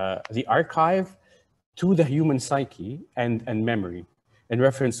the archive to the human psyche and memory, in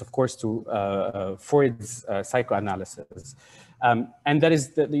reference, of course, to Freud's psychoanalysis. And that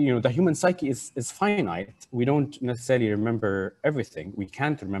is that the human psyche is finite. We don't necessarily remember everything. We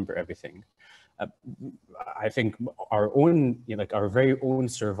can't remember everything. I think our own, our very own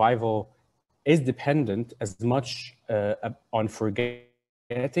survival is dependent as much on forgetting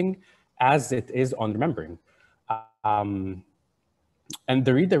as it is on remembering. And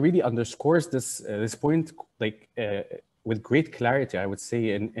the reader really underscores this point with great clarity, I would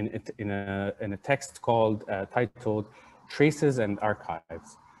say, in a text titled Traces and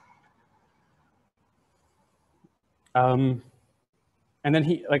Archives. And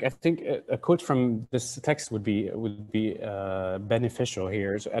then I think a quote from this text would be beneficial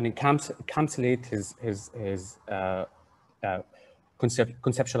here, and encapsulate his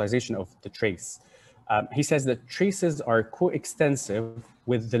conceptualization of the trace. He says that traces are coextensive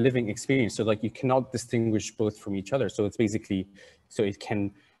with the living experience. So like you cannot distinguish both from each other. So it's basically, so it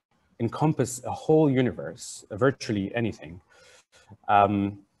can encompass a whole universe, virtually anything.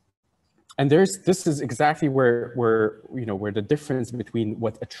 And this is exactly where the difference between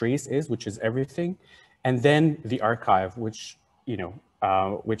what a trace is, which is everything, and then the archive, which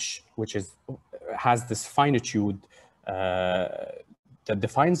has this finitude that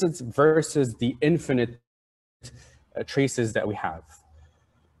defines it versus the infinite traces that we have.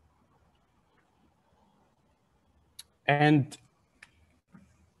 And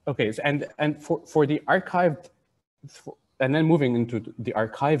okay, and for the archived, and then moving into the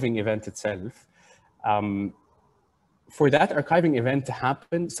archiving event itself, for that archiving event to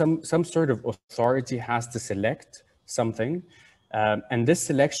happen, some sort of authority has to select something, and this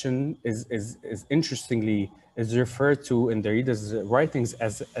selection is interestingly is referred to in Derrida's writings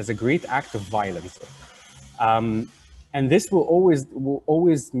as a great act of violence, and this will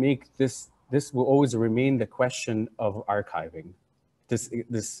always make this will always remain the question of archiving,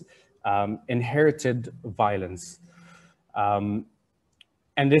 this inherited violence.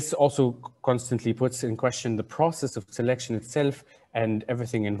 And this also constantly puts in question the process of selection itself and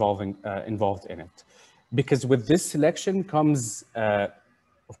everything involved in it. Because with this selection comes,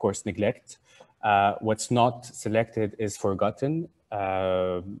 of course, neglect. What's not selected is forgotten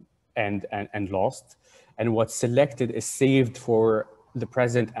and lost. And what's selected is saved for the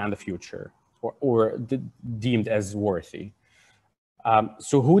present and the future, or deemed as worthy.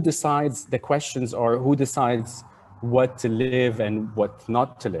 So who decides, the questions are who decides what to live and what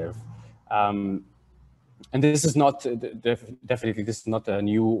not to live. And this is not, definitely this is not a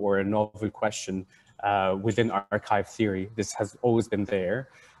new or a novel question within archive theory. This has always been there,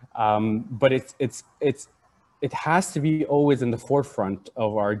 but it has to be always in the forefront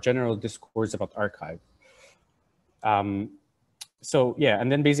of our general discourse about archive. So yeah,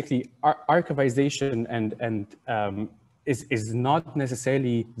 and then basically archivization is not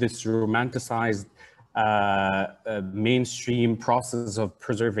necessarily this romanticized mainstream process of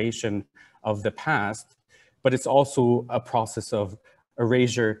preservation of the past, but it's also a process of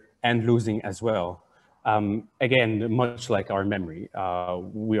erasure and losing as well. Again, much like our memory,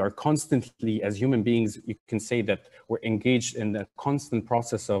 we are constantly, as human beings, you can say that we're engaged in a constant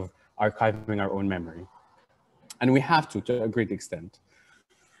process of archiving our own memory. And we have to a great extent.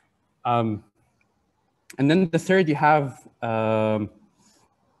 And then the third, you have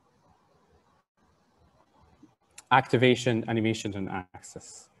activation, animation, and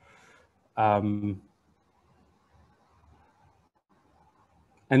access. And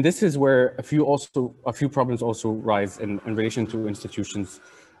this is where a few problems also rise in relation to institutions.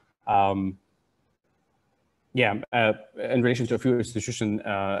 In relation to a few institutions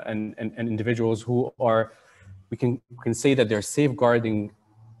and individuals who are, we can say that they're safeguarding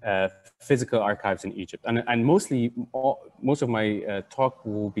physical archives in Egypt. And most of my talk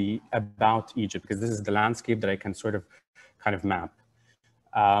will be about Egypt, because this is the landscape that I can sort of kind of map.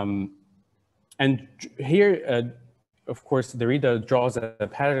 And here, of course, Derrida draws a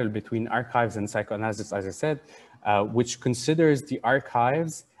parallel between archives and psychoanalysis, as I said, which considers the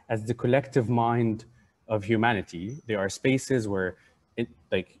archives as the collective mind of humanity. There are spaces where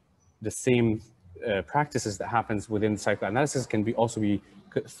like the same practices that happens within psychoanalysis can also be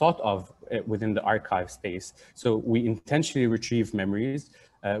thought of within the archive space. So we intentionally retrieve memories,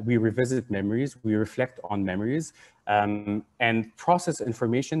 we revisit memories, we reflect on memories, and process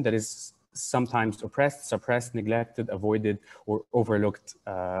information that is sometimes oppressed, suppressed, neglected, avoided, or overlooked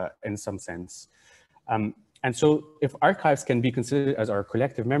in some sense. And so if archives can be considered as our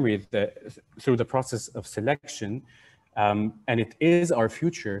collective memory through the process of selection, and it is our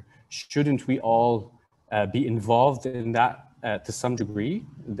future, shouldn't we all be involved in that to some degree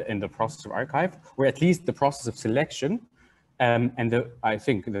in the process of archive, or at least the process of selection, and I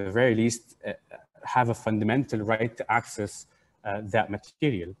think at the very least have a fundamental right to access that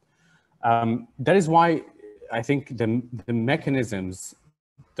material. That is why I think the mechanisms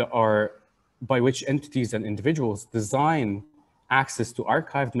that are by which entities and individuals design access to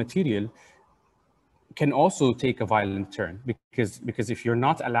archived material can also take a violent turn, because if you're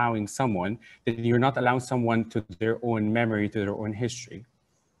not allowing someone, then you're not allowing someone to their own memory, to their own history.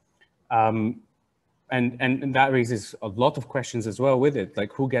 And that raises a lot of questions as well with it,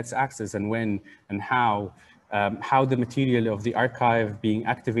 like who gets access and when and how the material of the archive being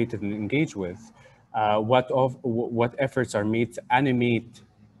activated and engaged with, what efforts are made to animate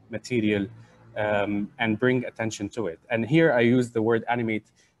material and bring attention to it. And here I use the word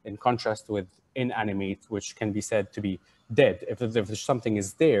animate in contrast with inanimate, which can be said to be dead. If something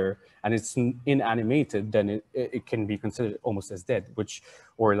is there and it's inanimated, then it can be considered almost as dead, which,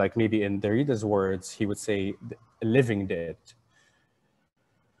 or like maybe in Derrida's words, he would say living dead.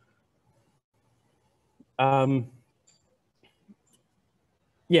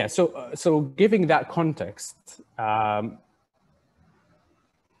 Yeah, so giving that context,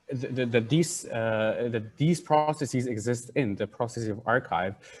 that these processes exist in the process of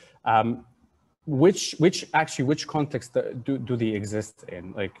archive, which context do they exist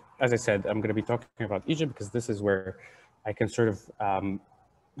in? Like, as I said, I'm going to be talking about Egypt because this is where I can sort of,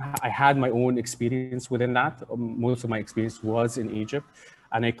 I had my own experience within that. Most of my experience was in Egypt,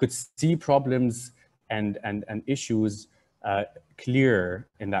 and I could see problems and issues clear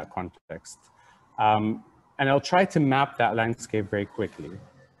in that context. And I'll try to map that landscape very quickly.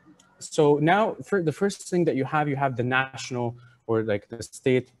 So now, for the first thing that you have the national or like the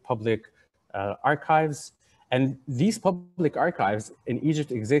state public archives, and these public archives in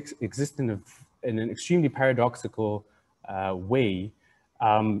Egypt exist in an extremely paradoxical way,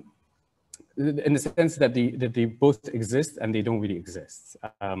 in the sense that they both exist and they don't really exist.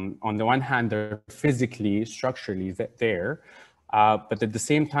 On the one hand, they're physically, structurally there, but at the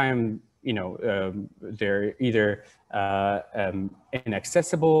same time, you know, they're either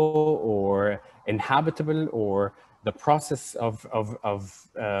inaccessible or inhabitable, or the process of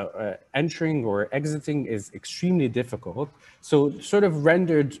entering or exiting is extremely difficult. So sort of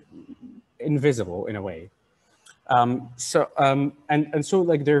rendered invisible in a way. And so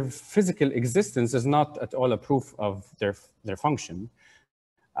like their physical existence is not at all a proof of their function.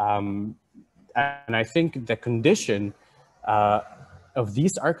 And I think the condition of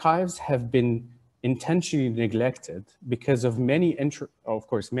these archives have been intentionally neglected because of many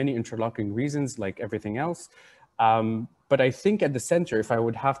interlocking reasons, like everything else. But I think at the center, if I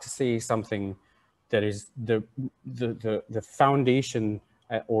would have to say something that is the foundation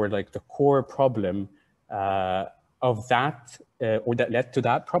or like the core problem of that, or that led to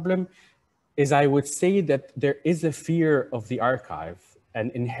that problem, is I would say that there is a fear of the archive,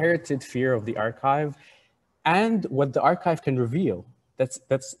 an inherited fear of the archive, and what the archive can reveal.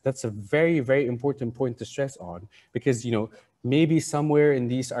 That's a very, very important point to stress on, because, you know, maybe somewhere in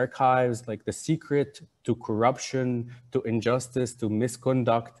these archives, like the secret to corruption, to injustice, to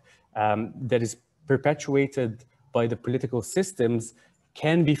misconduct that is perpetuated by the political systems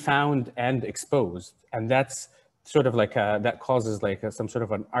can be found and exposed. And that's sort of like that causes like some sort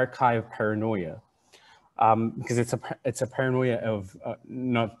of an archive paranoia, because it's a paranoia of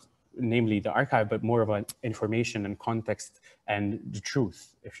not namely the archive, but more of an information and context and the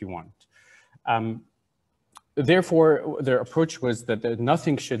truth, if you want. Therefore, their approach was that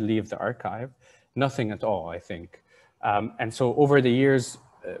nothing should leave the archive, nothing at all, I think. And so over the years,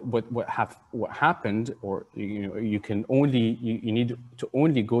 what happened, or you know, you can only you need to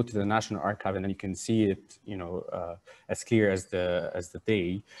only go to the National Archive and then you can see it, you know, as clear as the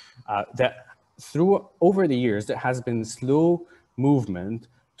day. That over the years there has been slow movement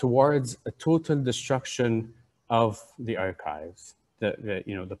towards a total destruction of the archives,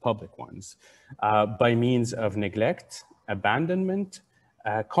 the public ones, by means of neglect, abandonment,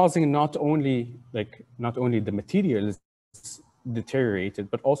 causing not only the materials deteriorated,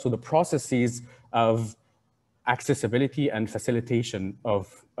 but also the processes of accessibility and facilitation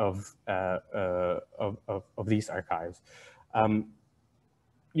of these archives.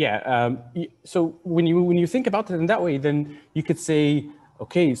 So when you think about it in that way, then you could say,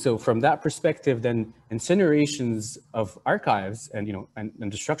 okay, so from that perspective, then incinerations of archives and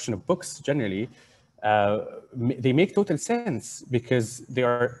and destruction of books generally, they make total sense because they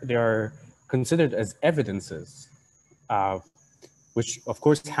are considered as evidences, which of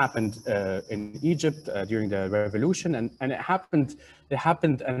course happened in Egypt during the revolution, and it happened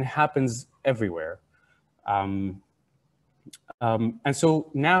and happens everywhere. And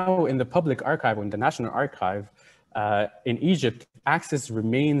so now in the public archive, or in the National Archive in Egypt, access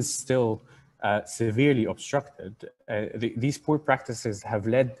remains still severely obstructed. These poor practices have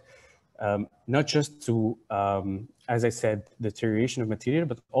led not just to, as I said, deterioration of material,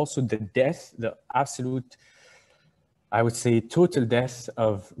 but also the absolute, I would say, total death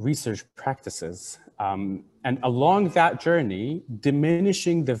of research practices. And along that journey,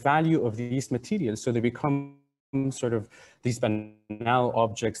 diminishing the value of these materials, so they become sort of these banal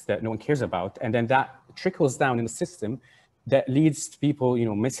objects that no one cares about, and then that trickles down in the system that leads to people,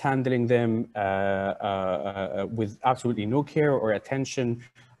 mishandling them with absolutely no care or attention.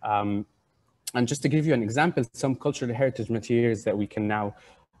 And just to give you an example, some cultural heritage materials that we can now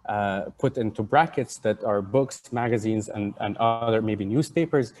put into brackets that are books, magazines, and other maybe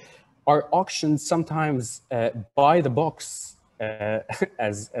newspapers, are auctioned sometimes by the box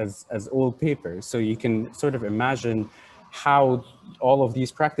as old papers. So you can sort of imagine how all of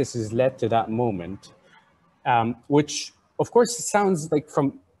these practices led to that moment, which of course sounds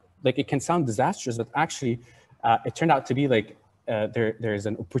like it can sound disastrous, but actually it turned out to be like there's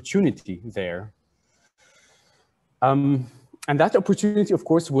an opportunity there. And that opportunity, of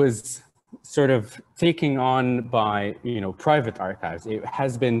course, was sort of taken on by, private archives. It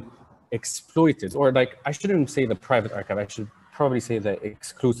has been exploited, or like, I shouldn't say the private archive, I should probably say the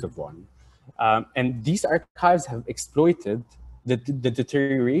exclusive one. And these archives have exploited the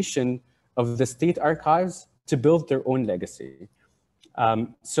deterioration of the state archives to build their own legacy.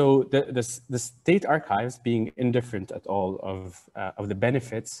 So the state archives, being indifferent at all of the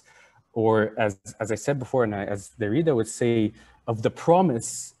benefits, or as I said before, and as the reader would say, of the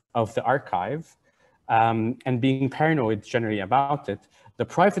promise of the archive, and being paranoid generally about it, the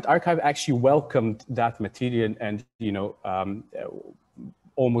private archive actually welcomed that material and,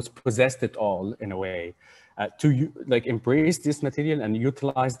 almost possessed it all in a way, to like embrace this material and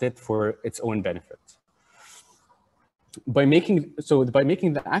utilized it for its own benefit. By making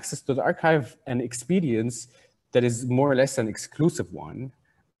the access to the archive an experience that is more or less an exclusive one,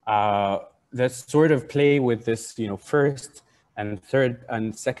 that sort of play with this, first and third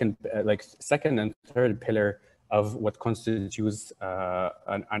and second, second and third pillar of what constitutes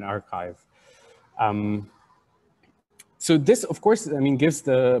an archive. So this, of course, gives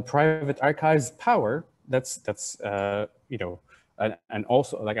the private archives power. That's and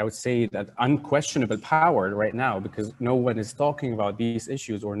also, like I would say, that unquestionable power right now, because no one is talking about these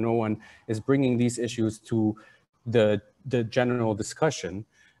issues, or no one is bringing these issues to the general discussion.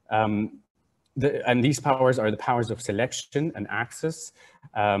 And these powers are the powers of selection and access.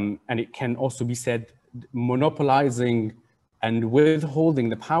 And it can also be said monopolizing and withholding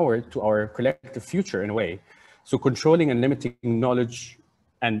the power to our collective future in a way. So controlling and limiting knowledge,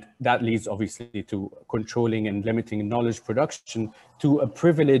 and that leads obviously to controlling and limiting knowledge production to a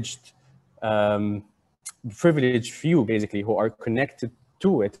privileged few, basically, who are connected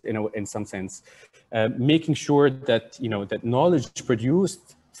to it in some sense, making sure that that knowledge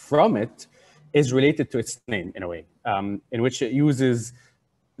produced from it is related to its name in a way, in which it uses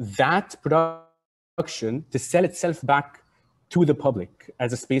that production to sell itself back to the public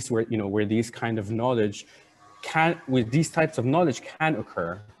as a space where where these kind of knowledge with these types of knowledge can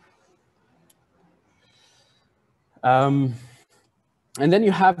occur. And then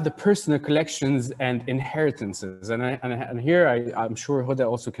you have the personal collections and inheritances. And here I'm sure Huda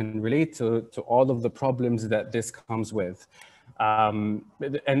also can relate to all of the problems that this comes with. And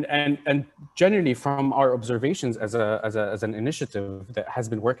generally from our observations as an initiative that has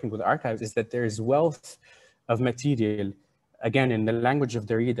been working with archives, is that there is wealth of material, again, in the language of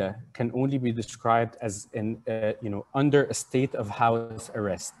Derrida, can only be described as under a state of house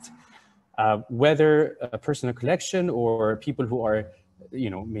arrest. Whether a personal collection or people who are,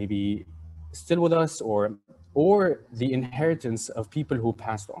 maybe still with us, or the inheritance of people who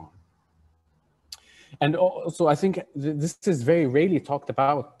passed on. And also, I think this is very rarely talked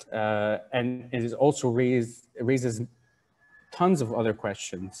about, and it is also raises tons of other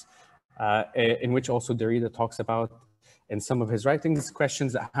questions, in which also Derrida talks about in some of his writings,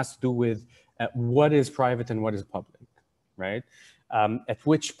 questions that has to do with what is private and what is public, right? At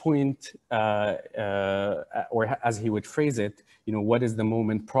which point, or as he would phrase it, what is the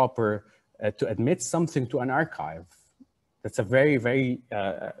moment proper to admit something to an archive? That's a very, very,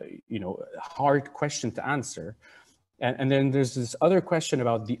 hard question to answer. And then there's this other question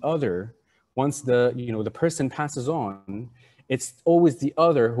about the other. Once the person passes on, it's always the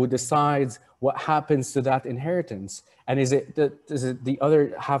other who decides what happens to that inheritance. And does it the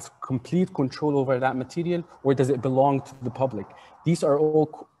other have complete control over that material, or does it belong to the public? These are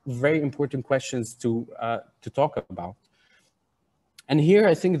all very important questions to talk about. And here,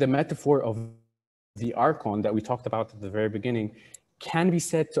 I think the metaphor of the archon that we talked about at the very beginning can be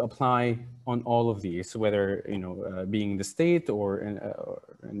said to apply on all of these, whether being the state or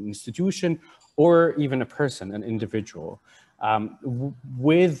an institution, or even a person, an individual,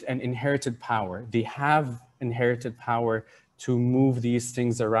 with an inherited power. They have inherited power to move these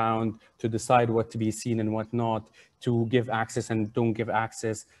things around, to decide what to be seen and what not, to give access and don't give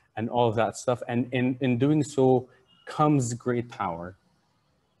access, and all of that stuff. And in doing so comes great power.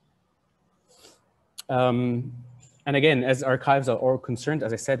 And again, as archives are all concerned,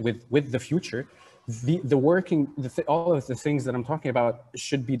 as I said, with the future, all of the things that I'm talking about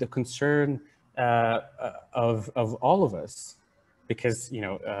should be the concern of all of us, because, you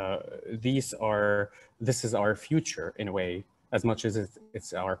know, this is our future in a way, as much as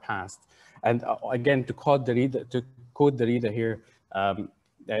it's our past. And again, to quote the reader here,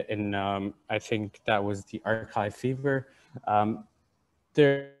 I think that was the archive fever.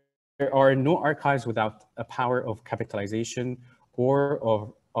 There are no archives without a power of capitalization or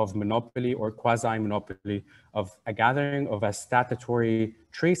of monopoly or quasi-monopoly of a gathering of a statutory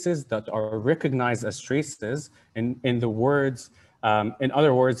traces that are recognized as traces in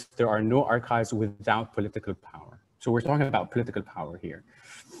other words, there are no archives without political power. So we're talking about political power here.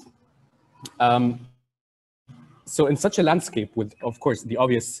 So in such a landscape with, of course, the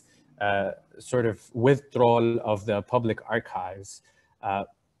obvious sort of withdrawal of the public archives,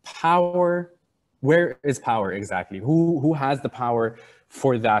 power, where is power exactly? Who has the power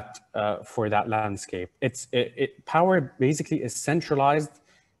for that landscape? Power basically is centralized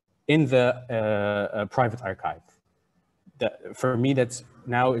in the private archive. For me, that's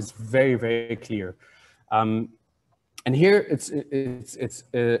now is very, very clear. And here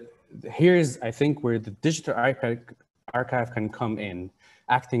here's, I think, where the digital archive can come in,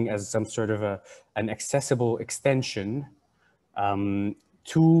 acting as some sort of an accessible extension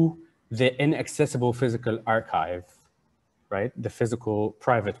to the inaccessible physical archive, right? The physical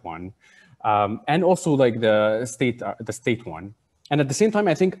private one, and also like the state one. And at the same time,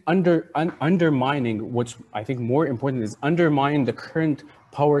 I think undermining, what's I think more important is undermining the current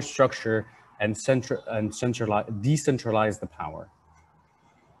power structure and decentralize the power.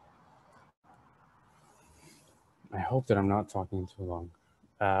 I hope that I'm not talking too long.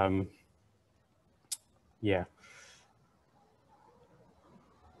 Yeah.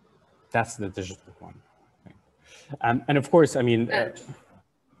 That's the digital one. Okay. And of course, I mean,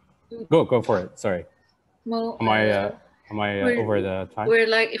 go for it. Sorry. Well, am I over the time? We're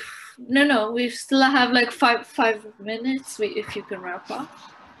like, no, we still have like five minutes. If you can wrap up.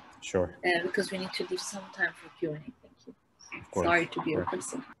 Sure. Because we need to leave some time for Q&A. Thank you. Of course, sorry to be a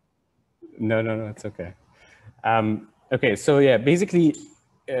person. No, it's okay. Okay, so yeah, basically,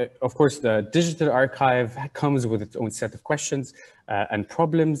 of course, the digital archive comes with its own set of questions and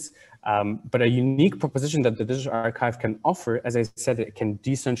problems, but a unique proposition that the digital archive can offer, as I said, it can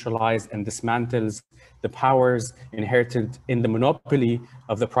decentralize and dismantles the powers inherited in the monopoly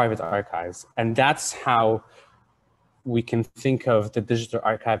of the private archives. And that's how we can think of the digital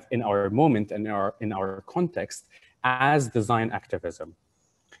archive in our moment and in our context as design activism.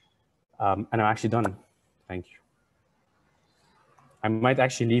 And I'm actually done. Thank you. I might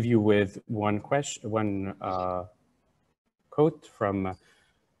actually leave you with one quote from,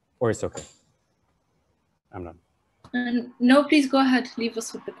 or it's okay. I'm done. No, please go ahead. Leave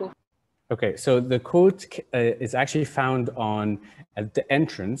us with the quote. Okay, so the quote is actually found at the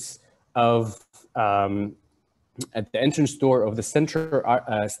entrance of at the entrance door of the Central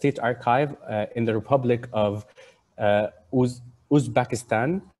State Archive in the Republic of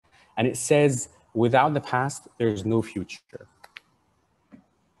Uzbekistan, and it says, "Without the past, there is no future."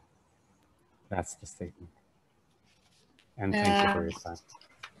 That's the statement. And thank you for your time.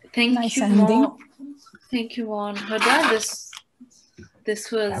 Thank you, Mo. Thank you, Huda.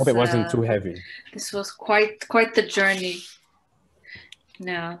 This was. I hope it wasn't too heavy. This was quite the journey.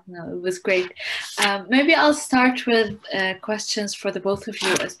 No, it was great. Maybe I'll start with questions for the both of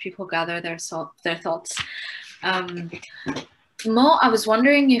you as people gather their thoughts. Mo, I was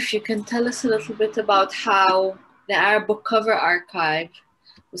wondering if you can tell us a little bit about how the Arab book cover archive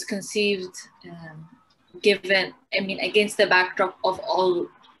was conceived, against the backdrop of all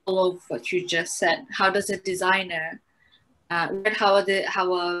of what you just said. How does a designer, how a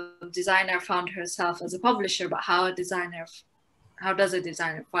designer found herself as a publisher, but how does a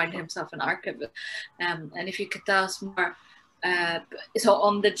designer find himself an archivist? And if you could tell us more, so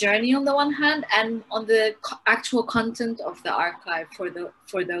on the journey on the one hand, and on the actual content of the archive for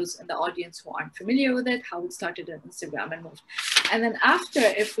those in the audience who aren't familiar with it, how it started on Instagram and moved. And then after,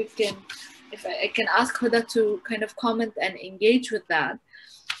 if I can ask Huda to kind of comment and engage with that.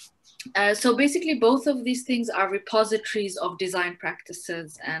 So basically, both of these things are repositories of design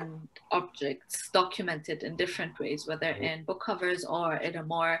practices and objects documented in different ways, whether in book covers or in a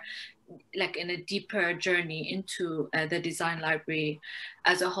more, like in a deeper journey into the design library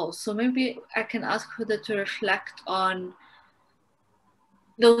as a whole. So maybe I can ask Huda to reflect on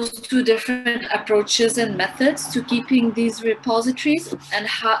those two different approaches and methods to keeping these repositories, and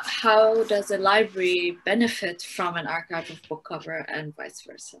how does a library benefit from an archive of book cover and vice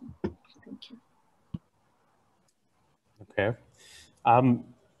versa? Thank you. Okay.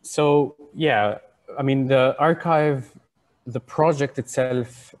 So yeah, I mean, the archive, the project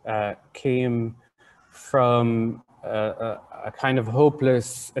itself came from a kind of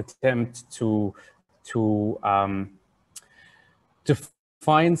hopeless attempt to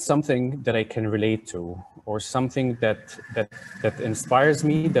find something that I can relate to, or something that inspires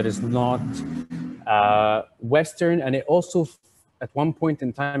me, that is not Western. And it also, at one point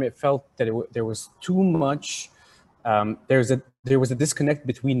in time, it felt that there was too much. There was a disconnect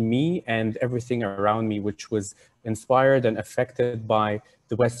between me and everything around me, which was inspired and affected by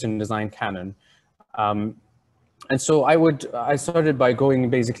the Western design canon. And so I started by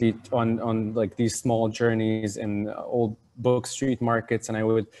going basically on like these small journeys in old book street markets, and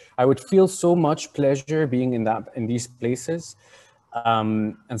I would feel so much pleasure being in these places.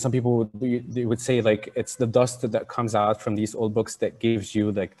 And some people they would say like it's the dust that comes out from these old books that gives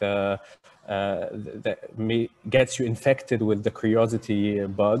you like gets you infected with the curiosity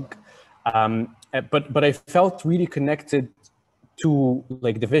bug. But I felt really connected to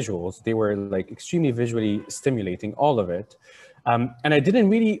like the visuals. They were like extremely visually stimulating, all of it. And I didn't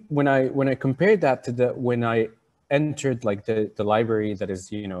really, when I compared that to when I entered like the library that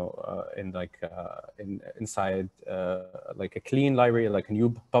is, you know, inside like a clean library, like a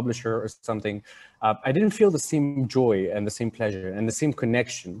new publisher or something, I didn't feel the same joy and the same pleasure and the same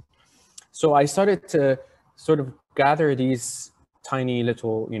connection. So I started to sort of gather these tiny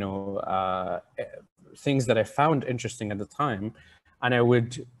little, you know, things that I found interesting at the time. And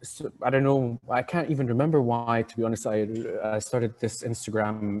I don't know, I can't even remember why, to be honest. I started this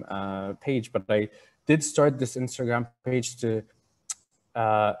Instagram page, but I did start this Instagram page to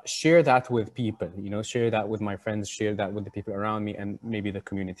share that with people, you know, share that with my friends, share that with the people around me and maybe the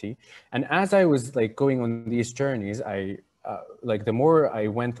community. And as I was like going on these journeys, like the more I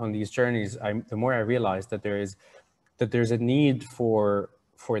went on these journeys, the more I realized that there's a need for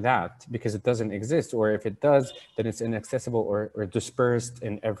that, because it doesn't exist, or if it does, then it's inaccessible or dispersed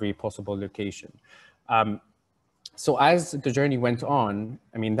in every possible location. So as the journey went on,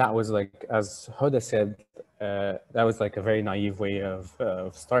 I mean, that was like, as Huda said, that was like a very naive way of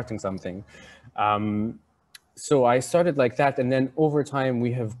starting something. So I started like that, and then over time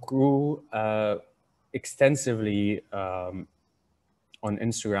we have grew extensively on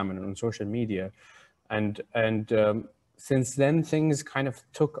Instagram and on social media, and since then things kind of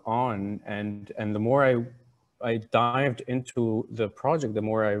took on, and the more I dived into the project, the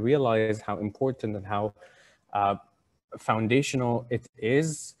more I realized how important and how foundational it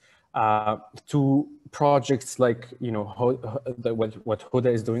is to projects like, you know, what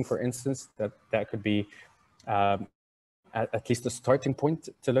Huda is doing, for instance. That could be at least a starting point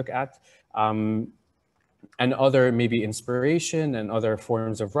to look at, and other maybe inspiration and other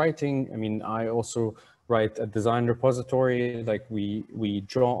forms of writing. I mean, I also write a design repository. Like we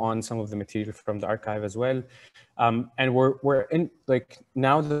draw on some of the material from the archive as well. And we're in, like,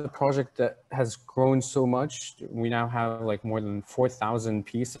 now the project that has grown so much, we now have like more than 4,000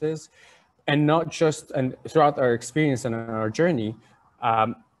 pieces, and not just, and throughout our experience and our journey,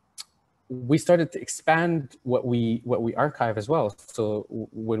 we started to expand what we archive as well. So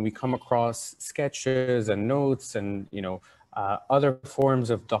when we come across sketches and notes and, you know, other forms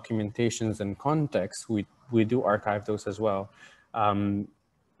of documentations and context, we do archive those as well. And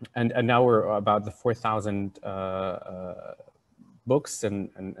now we're about the 4,000 books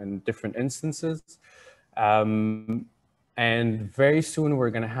and different instances. And very soon we're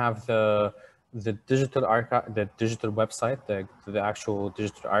going to have the digital archive, the digital website, the actual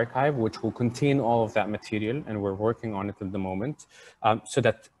digital archive, which will contain all of that material, and we're working on it at the moment, so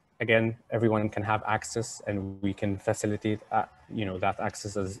that, again, everyone can have access, and we can facilitate you know, that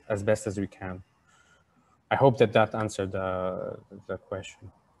access as best as we can. I hope that answered the question.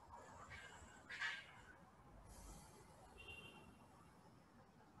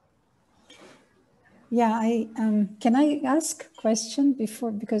 Yeah, can I ask a question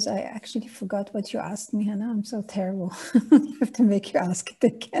before, because I actually forgot what you asked me, Hannah. I'm so terrible. I have to make you ask it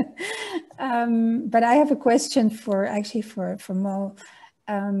again. But I have a question for Moe.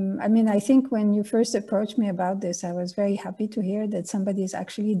 I mean, I think when you first approached me about this, I was very happy to hear that somebody is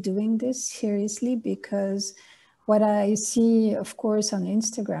actually doing this seriously, because what I see, of course, on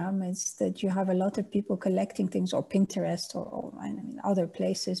Instagram is that you have a lot of people collecting things, or Pinterest, or I mean, other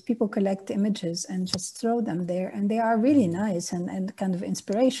places. People collect images and just throw them there, and they are really nice and kind of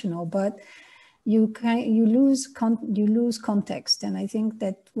inspirational, but you lose context. And I think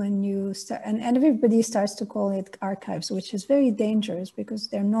that when you start, and everybody starts to call it archives, which is very dangerous, because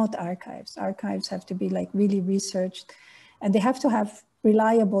they're not archives. Archives have to be like really researched, and they have to have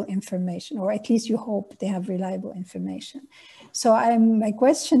reliable information, or at least you hope they have reliable information. So my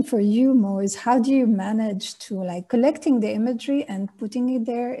question for you, Moe, is how do you manage to, like, collecting the imagery and putting it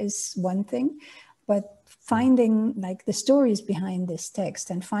there is one thing, but finding like the stories behind this text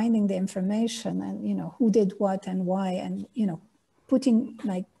and finding the information and, you know, who did what and why, and, you know, putting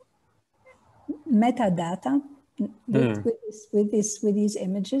like metadata with these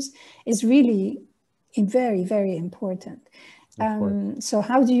images is really very, very important. So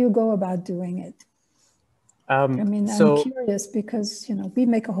how do you go about doing it? I mean, I'm curious because, you know, we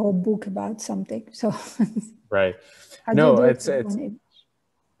make a whole book about something. So right. How do you do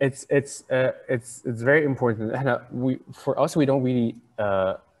it's very important. And for us, we don't really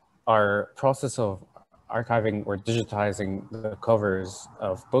our process of archiving or digitizing the covers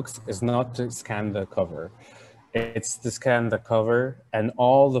of books is not to scan the cover. It's to scan the cover and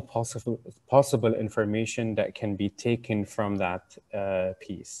all the possible information that can be taken from that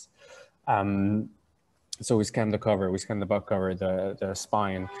piece. So we scan the cover, we scan the book cover, the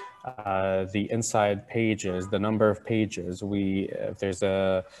spine, the inside pages, the number of pages.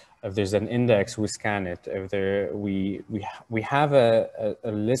 If there's an index, we scan it. We have a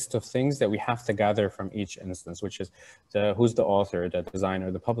list of things that we have to gather from each instance, which is who's the author, the designer,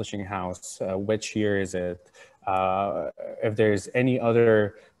 the publishing house, which year is it. If there's any other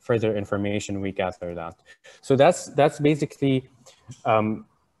further information, we gather that. So that's basically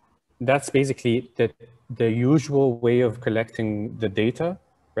the usual way of collecting the data,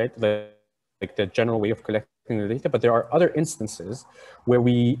 right? Like the general way of collecting the data. But there are other instances where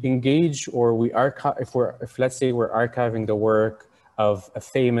we engage or we archive. If let's say we're archiving the work of a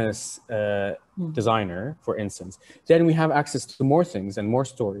famous designer, for instance, then we have access to more things and more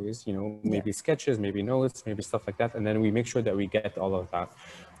stories. You know, maybe sketches, maybe notes, maybe stuff like that, and then we make sure that we get all of that.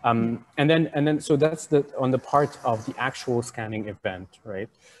 And then so that's on the part of the actual scanning event, right?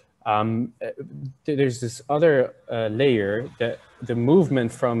 There's this other layer, that the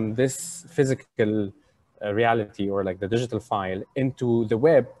movement from this physical reality or like the digital file into the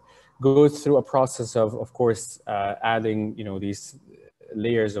web goes through a process of course, adding, you know, these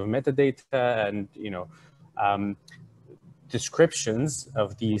layers of metadata and, you know, descriptions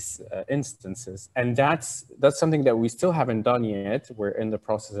of these instances. And that's something that we still haven't done yet. We're in the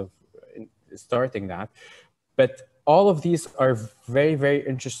process of starting that. But all of these are very, very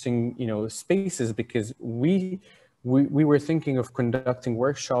interesting, you know, spaces, because we were thinking of conducting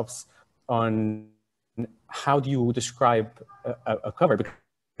workshops on how do you describe a cover,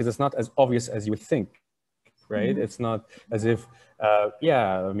 because it's not as obvious as you would think, right? It's not as if,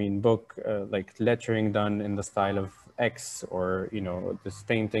 yeah, I mean, book like lettering done in the style of X, or, you know, this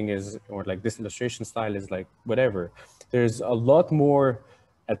painting is, or like this illustration style is like whatever. There's a lot more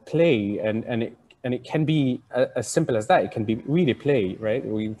at play, and it can be as simple as that. It can be really play, right?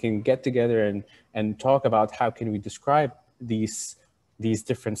 We can get together and talk about how can we describe these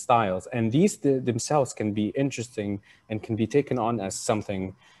different styles, and these themselves can be interesting and can be taken on as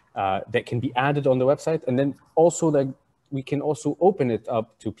something that can be added on the website. And then also, like, we can also open it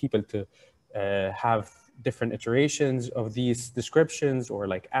up to people to have different iterations of these descriptions, or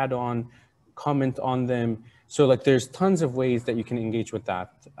like add on, comment on them. So like there's tons of ways that you can engage with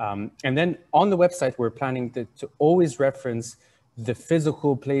that. And then on the website, we're planning to always reference the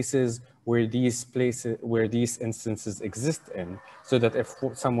physical places where these instances exist in, so that if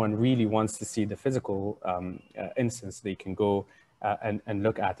someone really wants to see the physical instance, they can go and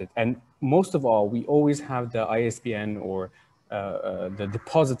look at it. And most of all, we always have the ISBN or the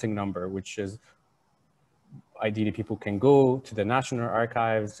depositing number, which is ideally people can go to the National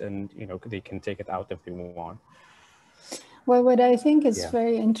Archives and, you know, they can take it out if they want. Well, what I think is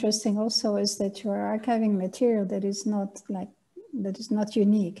very interesting also is that you are archiving material that is not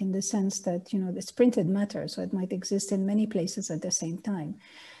unique, in the sense that, you know, it's printed matter, so it might exist in many places at the same time.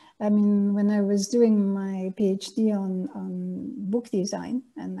 I mean, when I was doing my PhD on book design,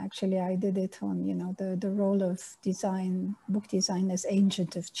 and actually I did it on, you know, the role of book design as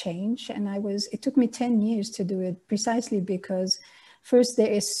agent of change. And it took me 10 years to do it, precisely because first there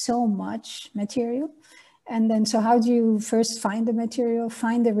is so much material. And then, so how do you first find the material,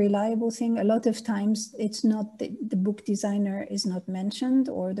 find a reliable thing? A lot of times it's not, the book designer is not mentioned,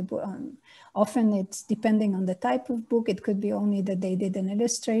 or the book, often it's depending on the type of book. It could be only that they did an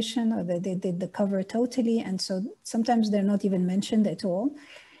illustration, or that they did the cover totally. And so sometimes they're not even mentioned at all.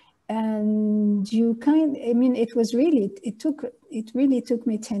 And I mean, it really took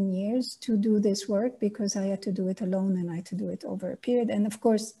me 10 years to do this work, because I had to do it alone, and I had to do it over a period. And of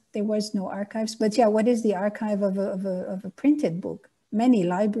course, there was no archives. But yeah, what is the archive of a printed book? Many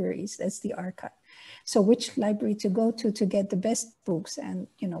libraries, that's the archive. So which library to go to get the best books, and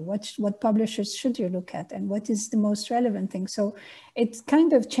what publishers should you look at, and what is the most relevant thing. So it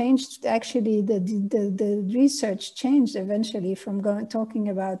kind of changed, actually the research changed eventually from talking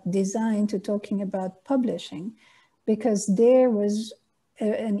about design to talking about publishing, because there was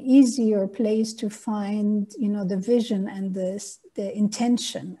an easier place to find, the vision and the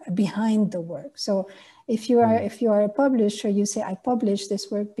intention behind the work. So if you are a publisher, you say, I publish this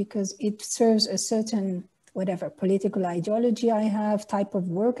work because it serves a certain, whatever, political ideology I have, type of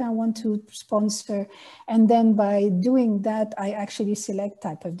work I want to sponsor. And then by doing that, I actually select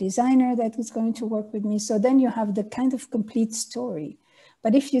type of designer that is going to work with me. So then you have the kind of complete story.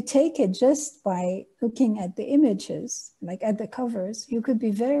 But if you take it just by looking at the images, like at the covers, you could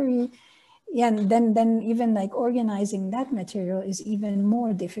be very, and then even like organizing that material is even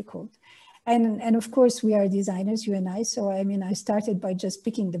more difficult. And of course we are designers, you and I. So I mean, I started by just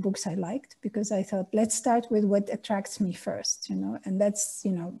picking the books I liked, because I thought, let's start with what attracts me first, and that's,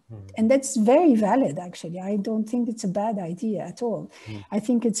 and that's very valid, actually. I don't think it's a bad idea at all. I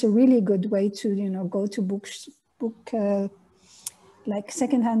think it's a really good way to, go to like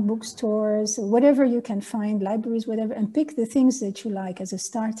secondhand bookstores, whatever you can find, libraries, whatever, and pick the things that you like as a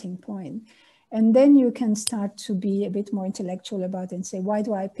starting point. And then you can start to be a bit more intellectual about it and say, why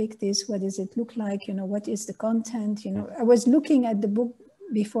do I pick this? What does it look like? What is the content? I was looking at the book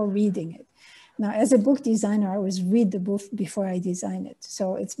before reading it. Now, as a book designer, I always read the book before I design it.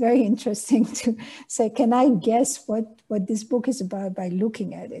 So it's very interesting to say, can I guess what this book is about by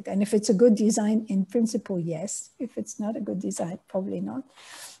looking at it? And if it's a good design, in principle, yes. If it's not a good design, probably not.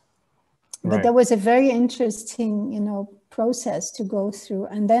 But Right. that was a very interesting, process to go through.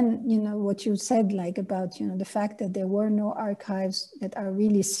 And then, what you said, like about, the fact that there were no archives that are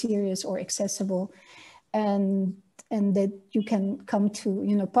really serious or accessible, and that you can come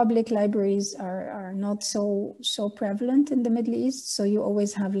to, public libraries are not so prevalent in the Middle East. So you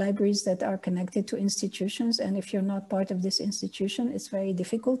always have libraries that are connected to institutions. And if you're not part of this institution, it's very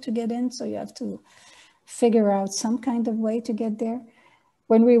difficult to get in. So you have to figure out some kind of way to get there.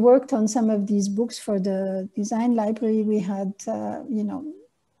 When we worked on some of these books for the design library, we had, I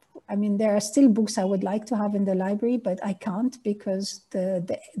mean, there are still books I would like to have in the library, but I can't, because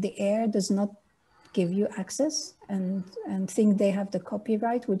the air does not give you access and think they have the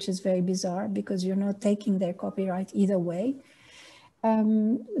copyright, which is very bizarre, because you're not taking their copyright either way.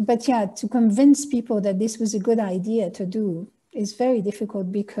 But yeah, to convince people that this was a good idea to do is very difficult,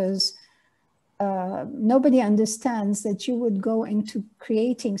 because nobody understands that you would go into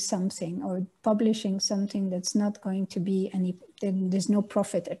creating something or publishing something that's not going to be there's no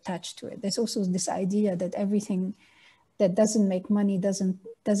profit attached to it. There's also this idea that everything that doesn't make money doesn't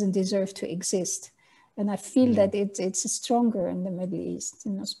deserve to exist. And I feel that it's stronger in the Middle East,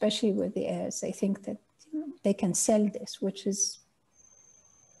 especially with the heirs. They think that they can sell this, which is,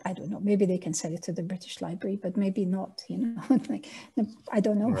 I don't know, maybe they can sell it to the British Library, but maybe not, like, I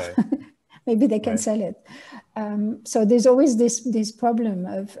don't know. Right. Maybe they can sell it. So there's always this problem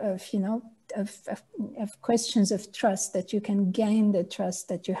of questions of trust, that you can gain the trust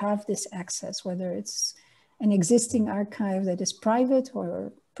that you have this access, whether it's an existing archive that is private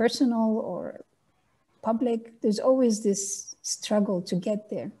or personal or public. There's always this struggle to get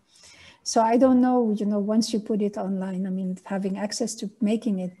there. So I don't know, once you put it online, I mean, having access to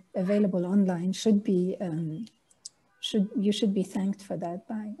making it available online should be, you should be thanked for that.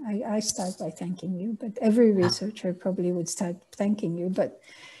 I start by thanking you, but every researcher probably would start thanking you. But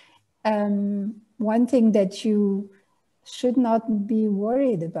one thing that you should not be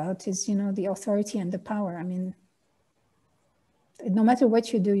worried about is, the authority and the power. I mean, no matter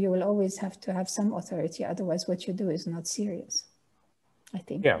what you do, you will always have to have some authority. Otherwise, what you do is not serious, I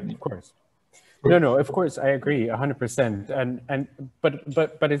think. Yeah, of course. No, of course, I agree 100%.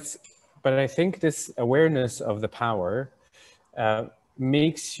 But I think this awareness of the power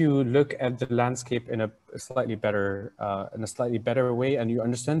makes you look at the landscape in a slightly better way, and you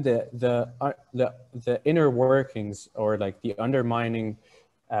understand the inner workings, or like the undermining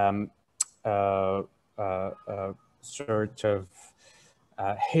sort of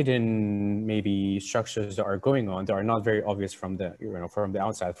hidden maybe structures that are going on that are not very obvious from the from the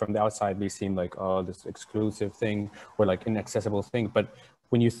outside. From the outside, they seem like, oh, this exclusive thing or like inaccessible thing. But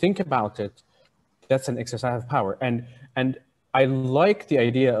when you think about it, that's an exercise of power. And I like the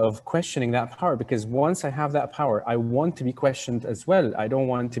idea of questioning that power, because once I have that power, I want to be questioned as well. I don't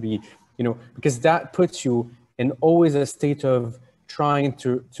want to be, because that puts you in always a state of trying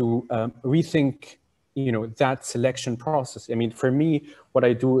to rethink that selection process. I mean, for me, what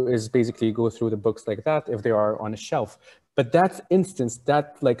I do is basically go through the books like that if they are on a shelf. But that instance,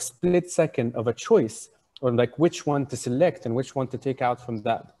 that like split second of a choice, or like which one to select and which one to take out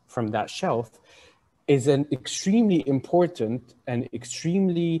from that shelf, is an extremely important and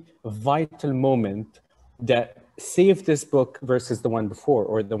extremely vital moment that saved this book versus the one before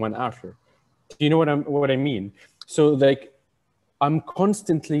or the one after. Do you know what I mean? So like, I'm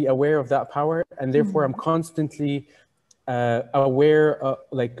constantly aware of that power, and therefore I'm constantly aware,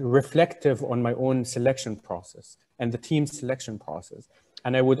 like reflective on my own selection process and the team's selection process.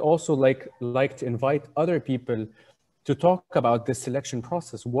 And I would also like to invite other people to talk about this selection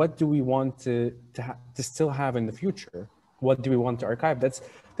process. What do we want to still have in the future? What do we want to archive?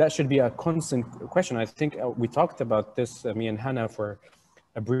 That should be a constant question. I think we talked about this, me and Hannah, for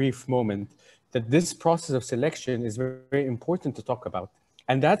a brief moment, that this process of selection is very, very important to talk about.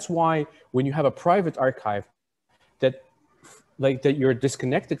 And that's why when you have a private archive, that you're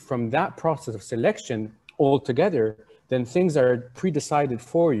disconnected from that process of selection altogether, then things are pre-decided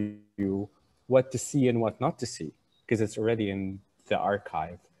for you what to see and what not to see, because it's already in the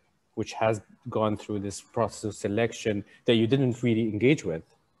archive, which has gone through this process of selection that you didn't really engage with,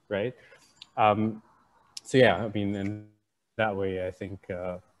 right? So yeah, I mean, in that way, I think,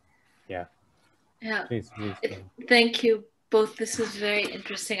 yeah. Yeah. Please. Thank you both. This is very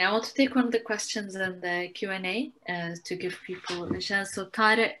interesting. I want to take one of the questions in the Q&A to give people a chance. So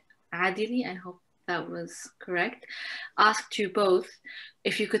Tariq Adili, I hope that was correct, asked you both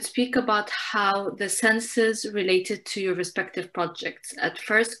if you could speak about how the senses related to your respective projects. At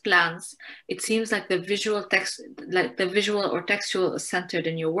first glance, it seems like the visual or textual is centered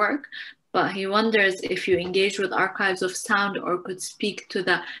in your work, but he wonders if you engage with archives of sound or could speak to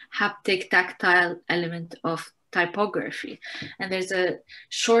the haptic tactile element of typography. And there's a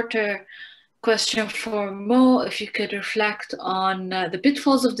shorter question for Mo, if you could reflect on the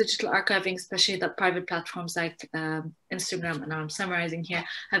pitfalls of digital archiving, especially that private platforms like Instagram, and I'm summarizing here,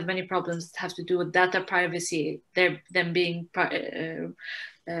 have many problems that have to do with data privacy, them being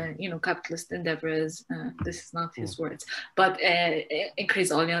capitalist endeavors, this is not his words, but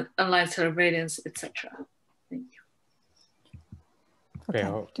increase online surveillance, etc. Thank you. Okay,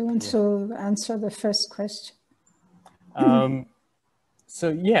 do you want to answer the first question? So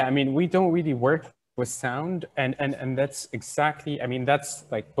yeah, I mean, we don't really work with sound, and that's exactly, I mean, that's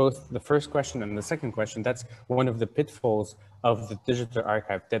like both the first question and the second question. That's one of the pitfalls of the digital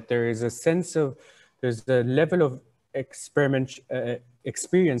archive, that there is a sense of, there's a level of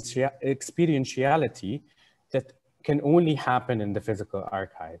experientiality that can only happen in the physical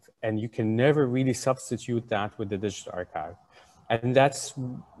archive, and you can never really substitute that with the digital archive. And that's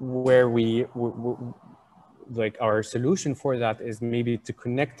where like our solution for that is maybe to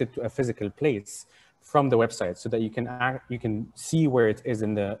connect it to a physical place from the website, so that you can see where it is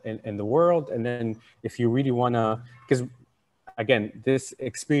in the world. And then if you really want to, because again, this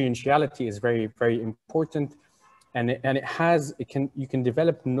experientiality is very, very important, and you can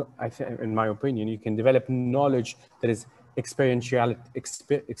develop, I think, in my opinion, you can develop knowledge that is experiential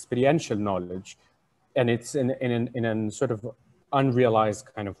knowledge, and it's in a sort of unrealized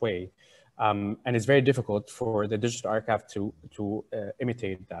kind of way. And it's very difficult for the digital archive to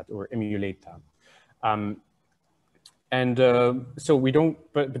imitate that or emulate that. So we don't,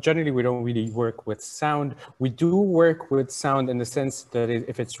 but generally we don't really work with sound. We do work with sound in the sense that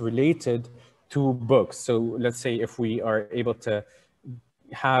if it's related to books. So let's say if we are able to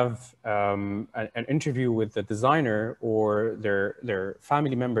have an interview with the designer or their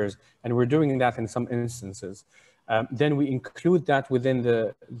family members, and we're doing that in some instances, then we include that within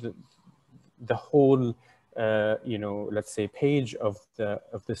the whole, let's say, page of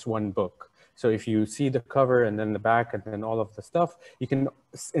this one book. So if you see the cover and then the back and then all of the stuff, you can,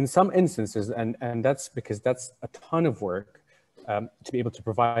 in some instances, and that's because that's a ton of work to be able to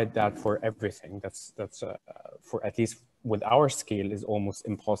provide that for everything. That's for, at least with our scale, is almost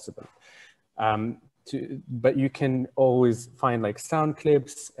impossible. But you can always find like sound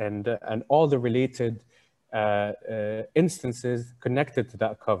clips and all the related instances connected to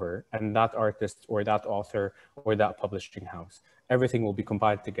that cover and that artist or that author or that publishing house. Everything will be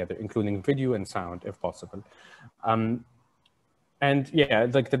compiled together, including video and sound if possible. And yeah,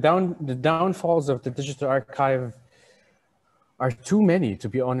 like the downfalls of the digital archive are too many, to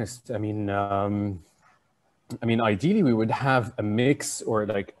be honest. I mean, ideally we would have a mix, or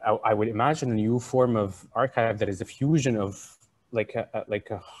like I would imagine a new form of archive that is a fusion of like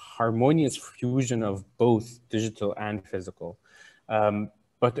a harmonious fusion of both digital and physical.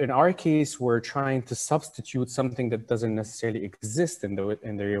 But in our case, we're trying to substitute something that doesn't necessarily exist in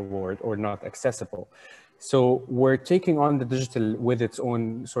the real world or not accessible. So we're taking on the digital with its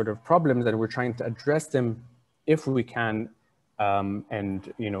own sort of problems, and we're trying to address them if we can,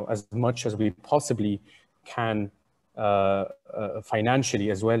 and as much as we possibly can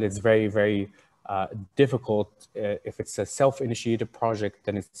financially as well. It's very, very difficult. If it's a self-initiated project,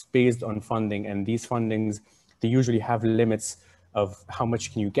 then it's based on funding, and these fundings, they usually have limits of how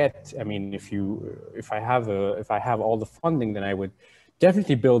much can you get. I mean, if I have all the funding, then I would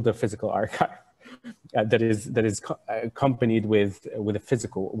definitely build a physical archive that is accompanied with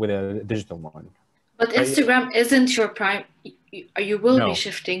a digital one. But Instagram isn't your prime. You will be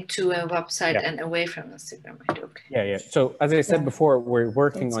shifting to a website and away from Instagram, right? Okay. Yeah. So as I said before, we're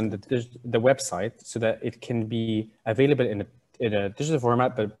working on the website so that it can be available in a digital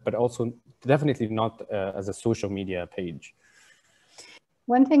format, but also definitely not as a social media page.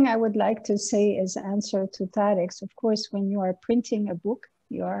 One thing I would like to say as answer to Tarek's, of course, when you are printing a book,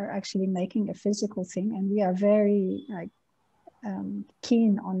 you are actually making a physical thing, and we are very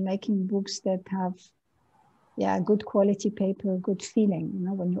keen on making books that have good quality paper, good feeling.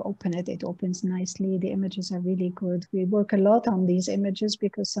 When you open it, it opens nicely. The images are really good. We work a lot on these images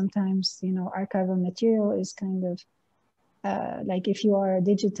because sometimes, archival material is kind of like if you are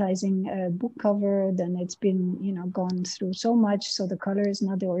digitizing a book cover, then it's been, gone through so much. So the color is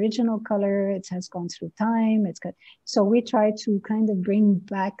not the original color. It has gone through time. So we try to kind of bring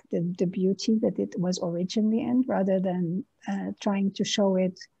back the beauty that it was originally in, rather than trying to show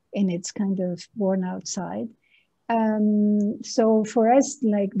it in its kind of worn out side. So for us,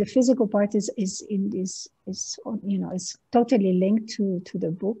 like the physical part is totally linked to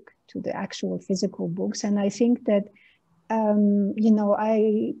the book, to the actual physical books. And I think that,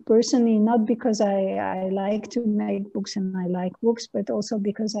 I personally, not because I like to make books and I like books, but also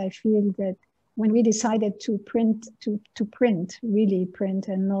because I feel that when we decided to print, really print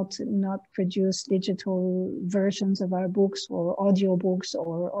and not produce digital versions of our books or audio books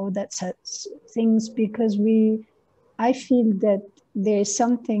or all that things, because I feel that there's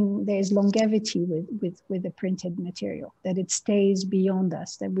longevity with the printed material, that it stays beyond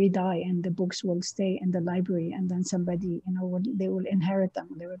us, that we die and the books will stay in the library, and then somebody, they will inherit them.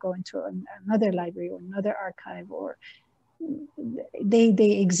 They will go into another library or another archive, or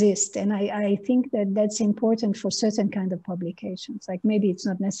they exist. And I think that that's important for certain kind of publications. Like maybe it's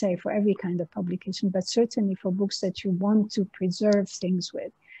not necessary for every kind of publication, but certainly for books that you want to preserve things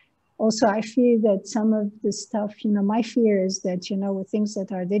with. Also, I feel that some of the stuff, my fear is that, with things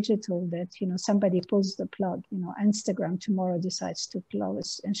that are digital, that, somebody pulls the plug, Instagram tomorrow decides to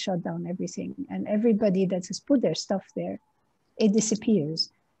close and shut down everything. And everybody that has put their stuff there, it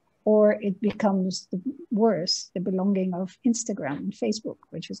disappears, or it becomes worse, the belonging of Instagram and Facebook,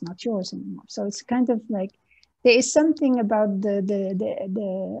 which is not yours anymore. So it's kind of like, there is something about the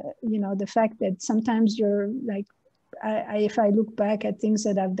fact that sometimes you're like, if I look back at things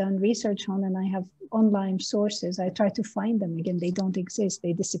that I've done research on and I have online sources, I try to find them again. They don't exist.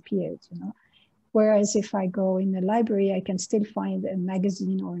 They disappeared, Whereas if I go in the library, I can still find a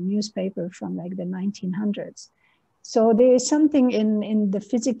magazine or a newspaper from like the 1900s. So there is something in the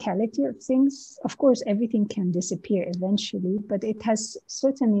physicality of things. Of course, everything can disappear eventually, but it has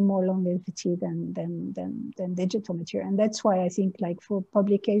certainly more longevity than digital material. And that's why I think, like, for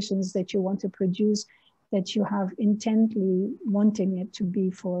publications that you want to produce, that you have intently wanting it to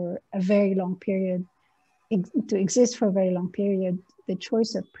be for a very long period, to exist for a very long period, the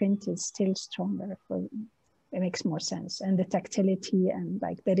choice of print is still stronger. It makes more sense. And the tactility and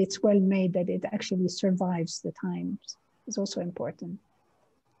like that it's well made, that it actually survives the times is also important.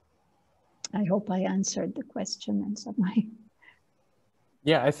 I hope I answered the question in some way.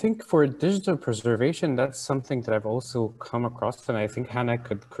 Yeah, I think for digital preservation, that's something that I've also come across, and I think Hannah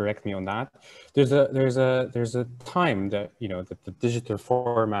could correct me on that. There's a time that, that the digital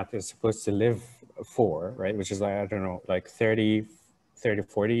format is supposed to live for, right? Which is like, I don't know, like 30,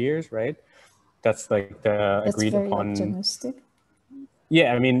 40 years, right? That's like the agreed upon. That's very optimistic.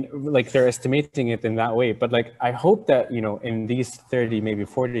 Yeah, I mean, like they're estimating it in that way, but like I hope that, in these 30, maybe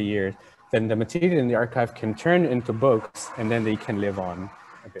 40 years, then the material in the archive can turn into books, and then they can live on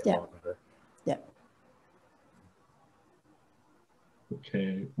a bit longer. Yeah.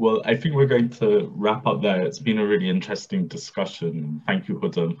 Okay, well, I think we're going to wrap up there. It's been a really interesting discussion. Thank you,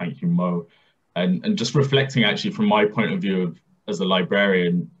 Huda, and thank you, Mo. And just reflecting actually from my point of view as a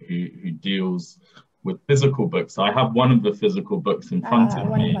librarian who deals with physical books. I have one of the physical books in front of me.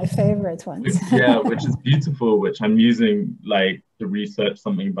 One of my favorite ones. Which is beautiful, which I'm using like to research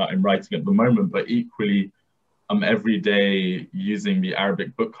something that I'm writing at the moment, but equally I'm every day using the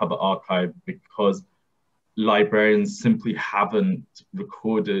Arabic book cover archive because librarians simply haven't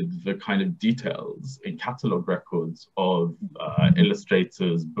recorded the kind of details in catalogue records of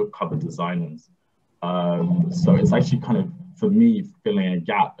illustrators, book cover designers. So it's actually kind of, for me, filling a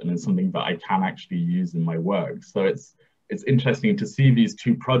gap, and it's something that I can actually use in my work. So it's interesting to see these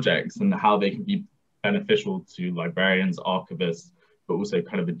two projects and how they can be beneficial to librarians, archivists, but also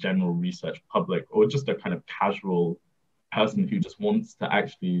kind of a general research public, or just a kind of casual person who just wants to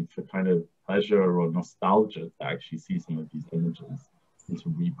actually, for kind of pleasure or nostalgia, to actually see some of these images and to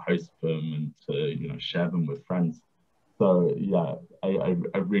repost them and to, you know, share them with friends. So yeah,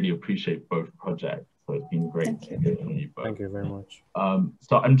 I really appreciate both projects. So it's been great to hear from you both. Thank you very much.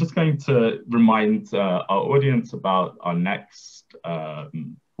 So I'm just going to remind our audience about our next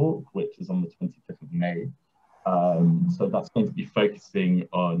talk, which is on the 25th of May. So that's going to be focusing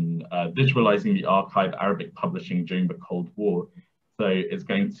on visualizing the archive Arabic publishing during the Cold War. So it's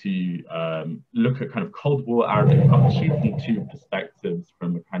going to look at kind of Cold War Arabic publishing from two perspectives,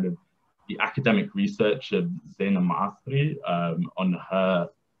 from a kind of the academic research of Zaina Nasri on her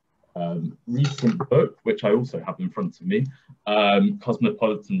recent book, which I also have in front of me,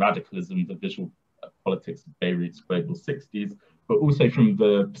 Cosmopolitan Radicalism, the Visual Politics of Beirut's Global 60s, but also from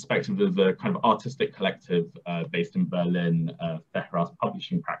the perspective of the kind of artistic collective based in Berlin, Fehras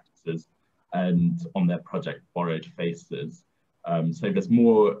Publishing Practices, and on their project Borrowed Faces. So there's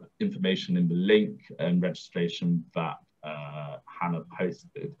more information in the link and registration that Hannah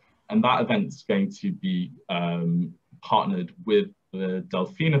posted. And that event's going to be partnered with the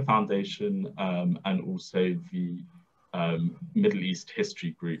Delphina Foundation and also the Middle East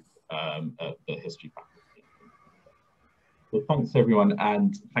History Group at the History Faculty. So thanks everyone,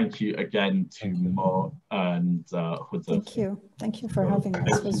 and thank you again to Moe and Huda. Thank you for having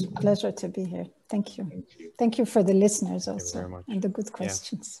us. It was a pleasure to be here. Thank you. Thank you for the listeners also, very much. and the good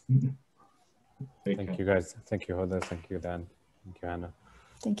questions. Thank you guys. Thank you, Huda. Thank you, Dan. Thank you, Hannah.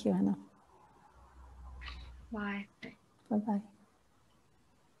 Thank you, Hannah. Bye. Bye-bye.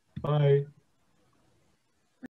 Bye.